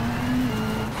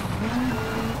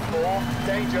 4,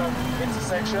 danger,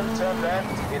 intersection, turn left,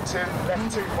 into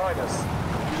left 2 minus,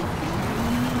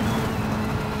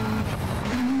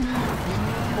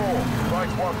 4,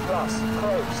 right 1 plus,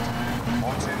 closed,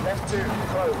 onto left 2,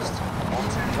 closed,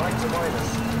 onto right to minus,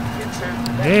 into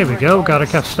left There we 3 go, minus. gotta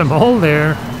catch them all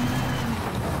there.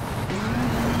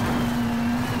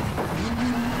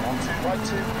 Onto right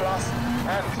 2 plus,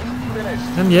 and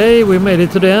finished. And yay, we made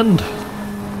it to the end.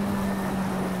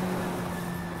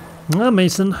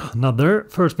 Amazing, another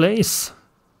first place.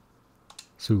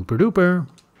 Super duper.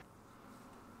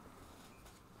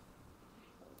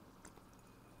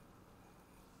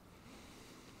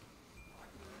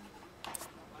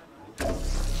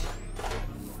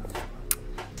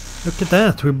 Look at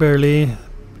that, we barely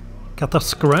got a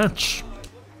scratch.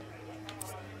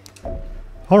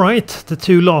 Alright, the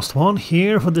two last one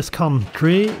here for this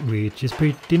country, which is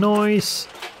pretty nice.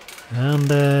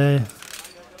 And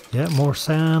yeah, more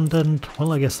sand and,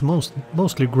 well, I guess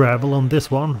mostly gravel on this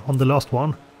one, on the last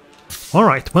one.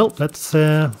 Alright, well, let's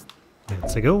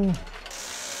go.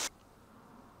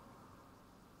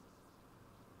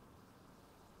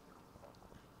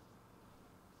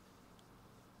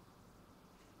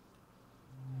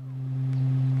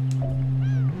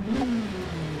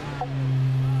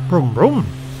 Vroom vroom.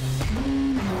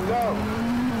 Go.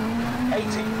 80,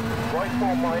 right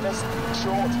 4 minus,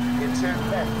 short, into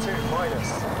left 2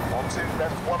 minus, onto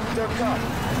left 1, don't cut.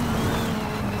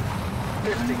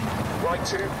 50, right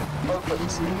 2,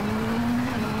 opens.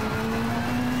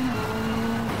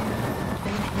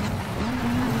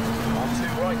 Onto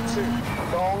right 2,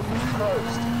 long,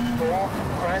 closed, 4,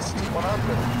 crest,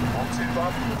 100, onto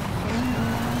bump.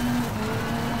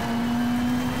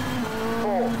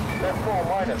 4, left 4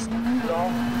 minus,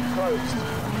 long, closed.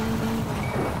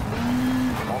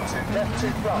 Onto left 2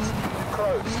 plus,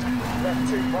 closed, left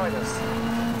 2 minus.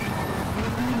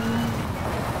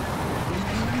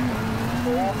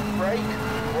 4, brake,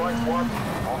 right 1,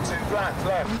 onto flat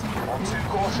left, onto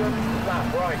caution, flat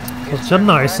right. Such a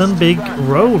nice and big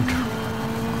road.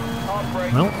 Hard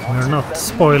brake, Well, we're onto not left,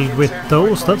 spoiled with into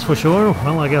those, right that's for sure.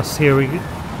 Well, I guess here we...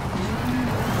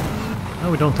 No,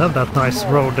 we don't have that nice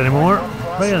road anymore.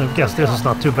 But yeah, I guess this is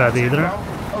not too bad either.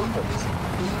 Opens.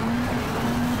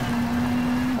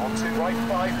 Onto right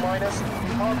 5 minus,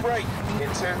 hard brake,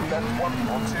 into left 1,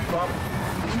 onto bump.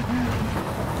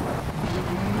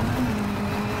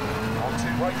 Onto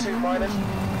right 2 minus,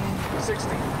 60,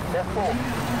 left 4,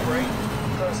 brake,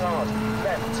 close hard,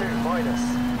 left 2 minus.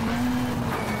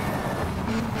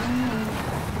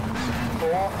 4,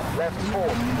 left 4,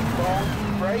 long,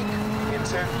 brake,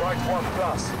 into right 1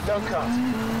 plus, don't cut.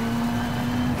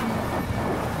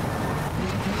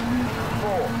 4,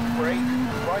 brake,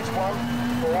 right 1,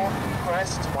 4,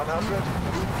 crest, 100.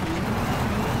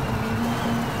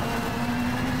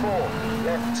 4,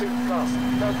 left 2 plus,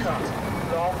 no cut,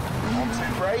 long, onto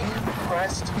brake,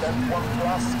 crest, left 1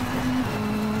 plus.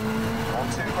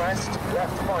 Onto crest,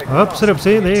 left 5 plus.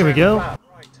 Oopsie, there we go. Flat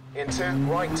right, into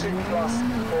right 2 plus,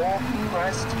 4,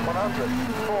 crest, 100.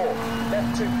 4,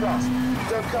 left 2 plus,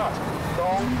 don't cut,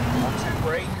 long, onto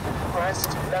brake, crest,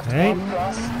 left Hey. 1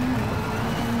 plus.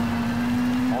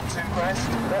 Onto crest,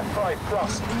 left 5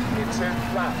 plus, into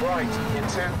flat right,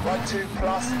 into right 2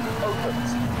 plus, opens,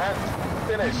 and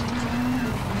finished.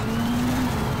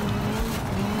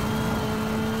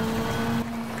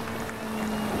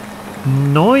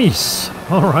 Nice!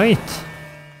 Alright.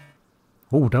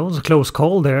 Oh, that was a close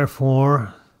call there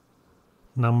for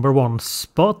number 1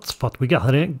 spot, but we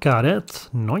got it.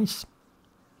 Nice.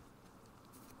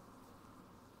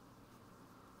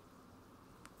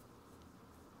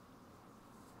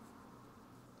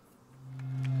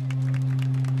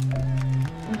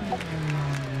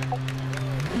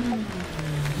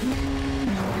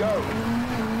 Go.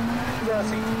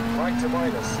 30, right to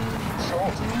minus,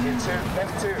 short, into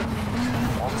left 2,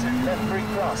 onto left 3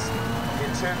 plus,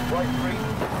 into right 3,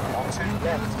 onto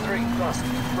left 3 plus,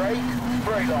 brake,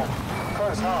 brake on,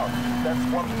 close hard, left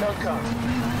 1, no cut,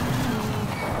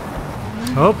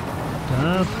 Oh,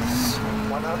 that's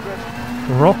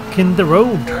 100, rock in the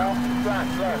road. 4, flat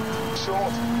left,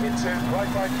 short, into right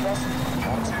 5 plus,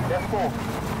 onto left 4,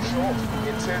 short,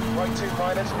 into right 2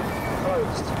 minus,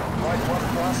 closed, right 1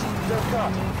 plus, no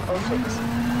cut, opens,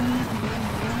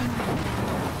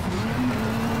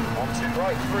 onto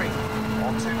right 3,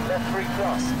 onto left 3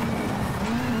 plus,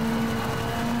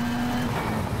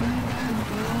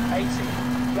 80,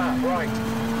 flat right,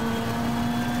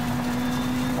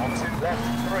 onto left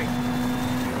 3.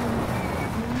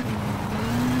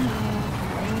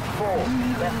 4,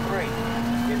 left 3,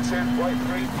 into right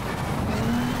 3.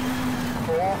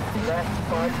 4, left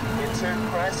 5, into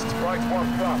crest, right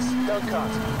 1 plus, don't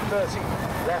cut. 30,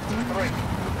 left 3,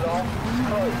 long,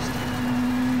 closed.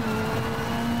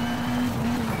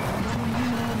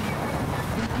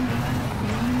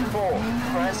 4,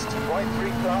 crest, right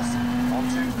 3 plus,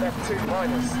 onto left 2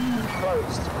 minus,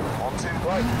 closed, onto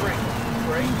right 3,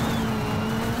 3,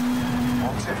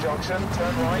 onto junction,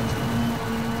 turn right,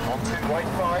 onto right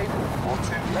 5,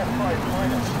 onto left 5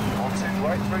 minus, onto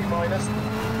right 3 minus,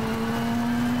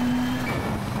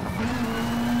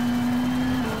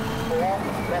 4,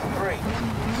 left 3,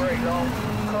 very long,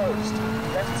 closed,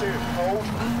 left 2, hold,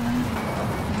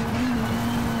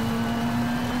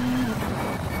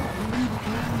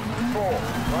 4,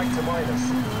 right to minus,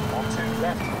 onto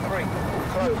left 3,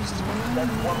 closed,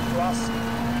 left 1 plus,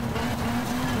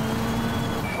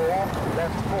 4,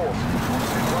 left 4,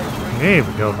 onto right 3. Here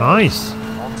we go, nice.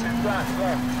 Onto flat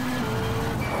left.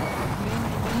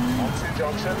 Onto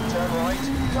junction, turn right,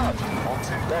 cut.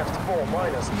 Onto left 4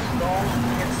 minus, long,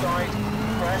 inside,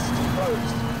 crest,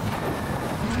 closed.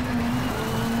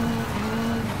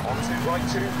 Onto right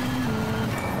 2.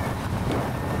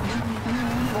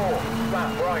 4,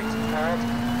 flat right, and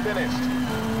finished.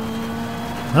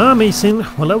 Amazing.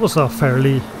 Well, that was a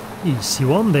fairly easy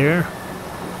one there.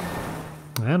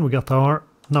 And we got our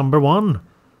number 1.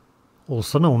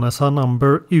 Also known as a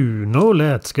number uno.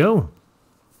 Let's go.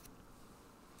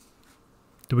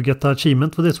 Do we get the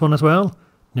achievement for this one as well?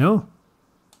 No?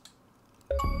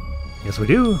 Yes we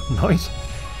do. Nice.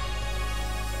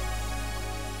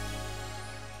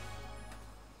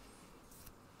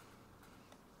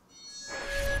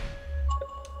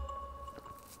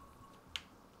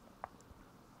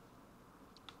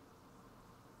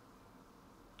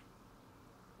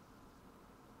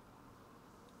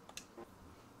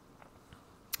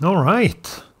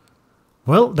 Alright.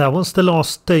 Well, that was the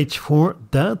last stage for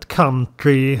that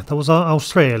country. That was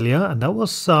Australia, and that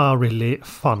was a really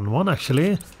fun one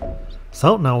actually.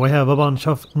 So now we have a bunch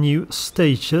of new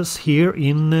stages here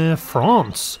in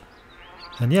France.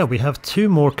 And yeah, we have 2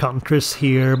 more countries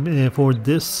here for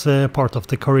this part of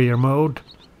the career mode.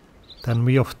 Then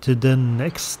we off to the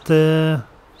next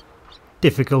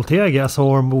difficulty, I guess,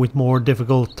 or with more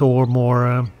difficult or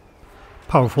more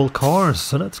powerful cars,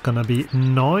 so that's gonna be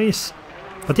nice.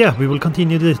 But yeah, we will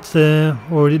continue this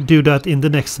or do that in the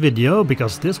next video,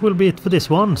 because this will be it for this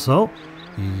one. So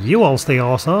you all stay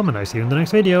awesome, and I see you in the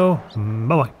next video.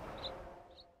 Bye bye.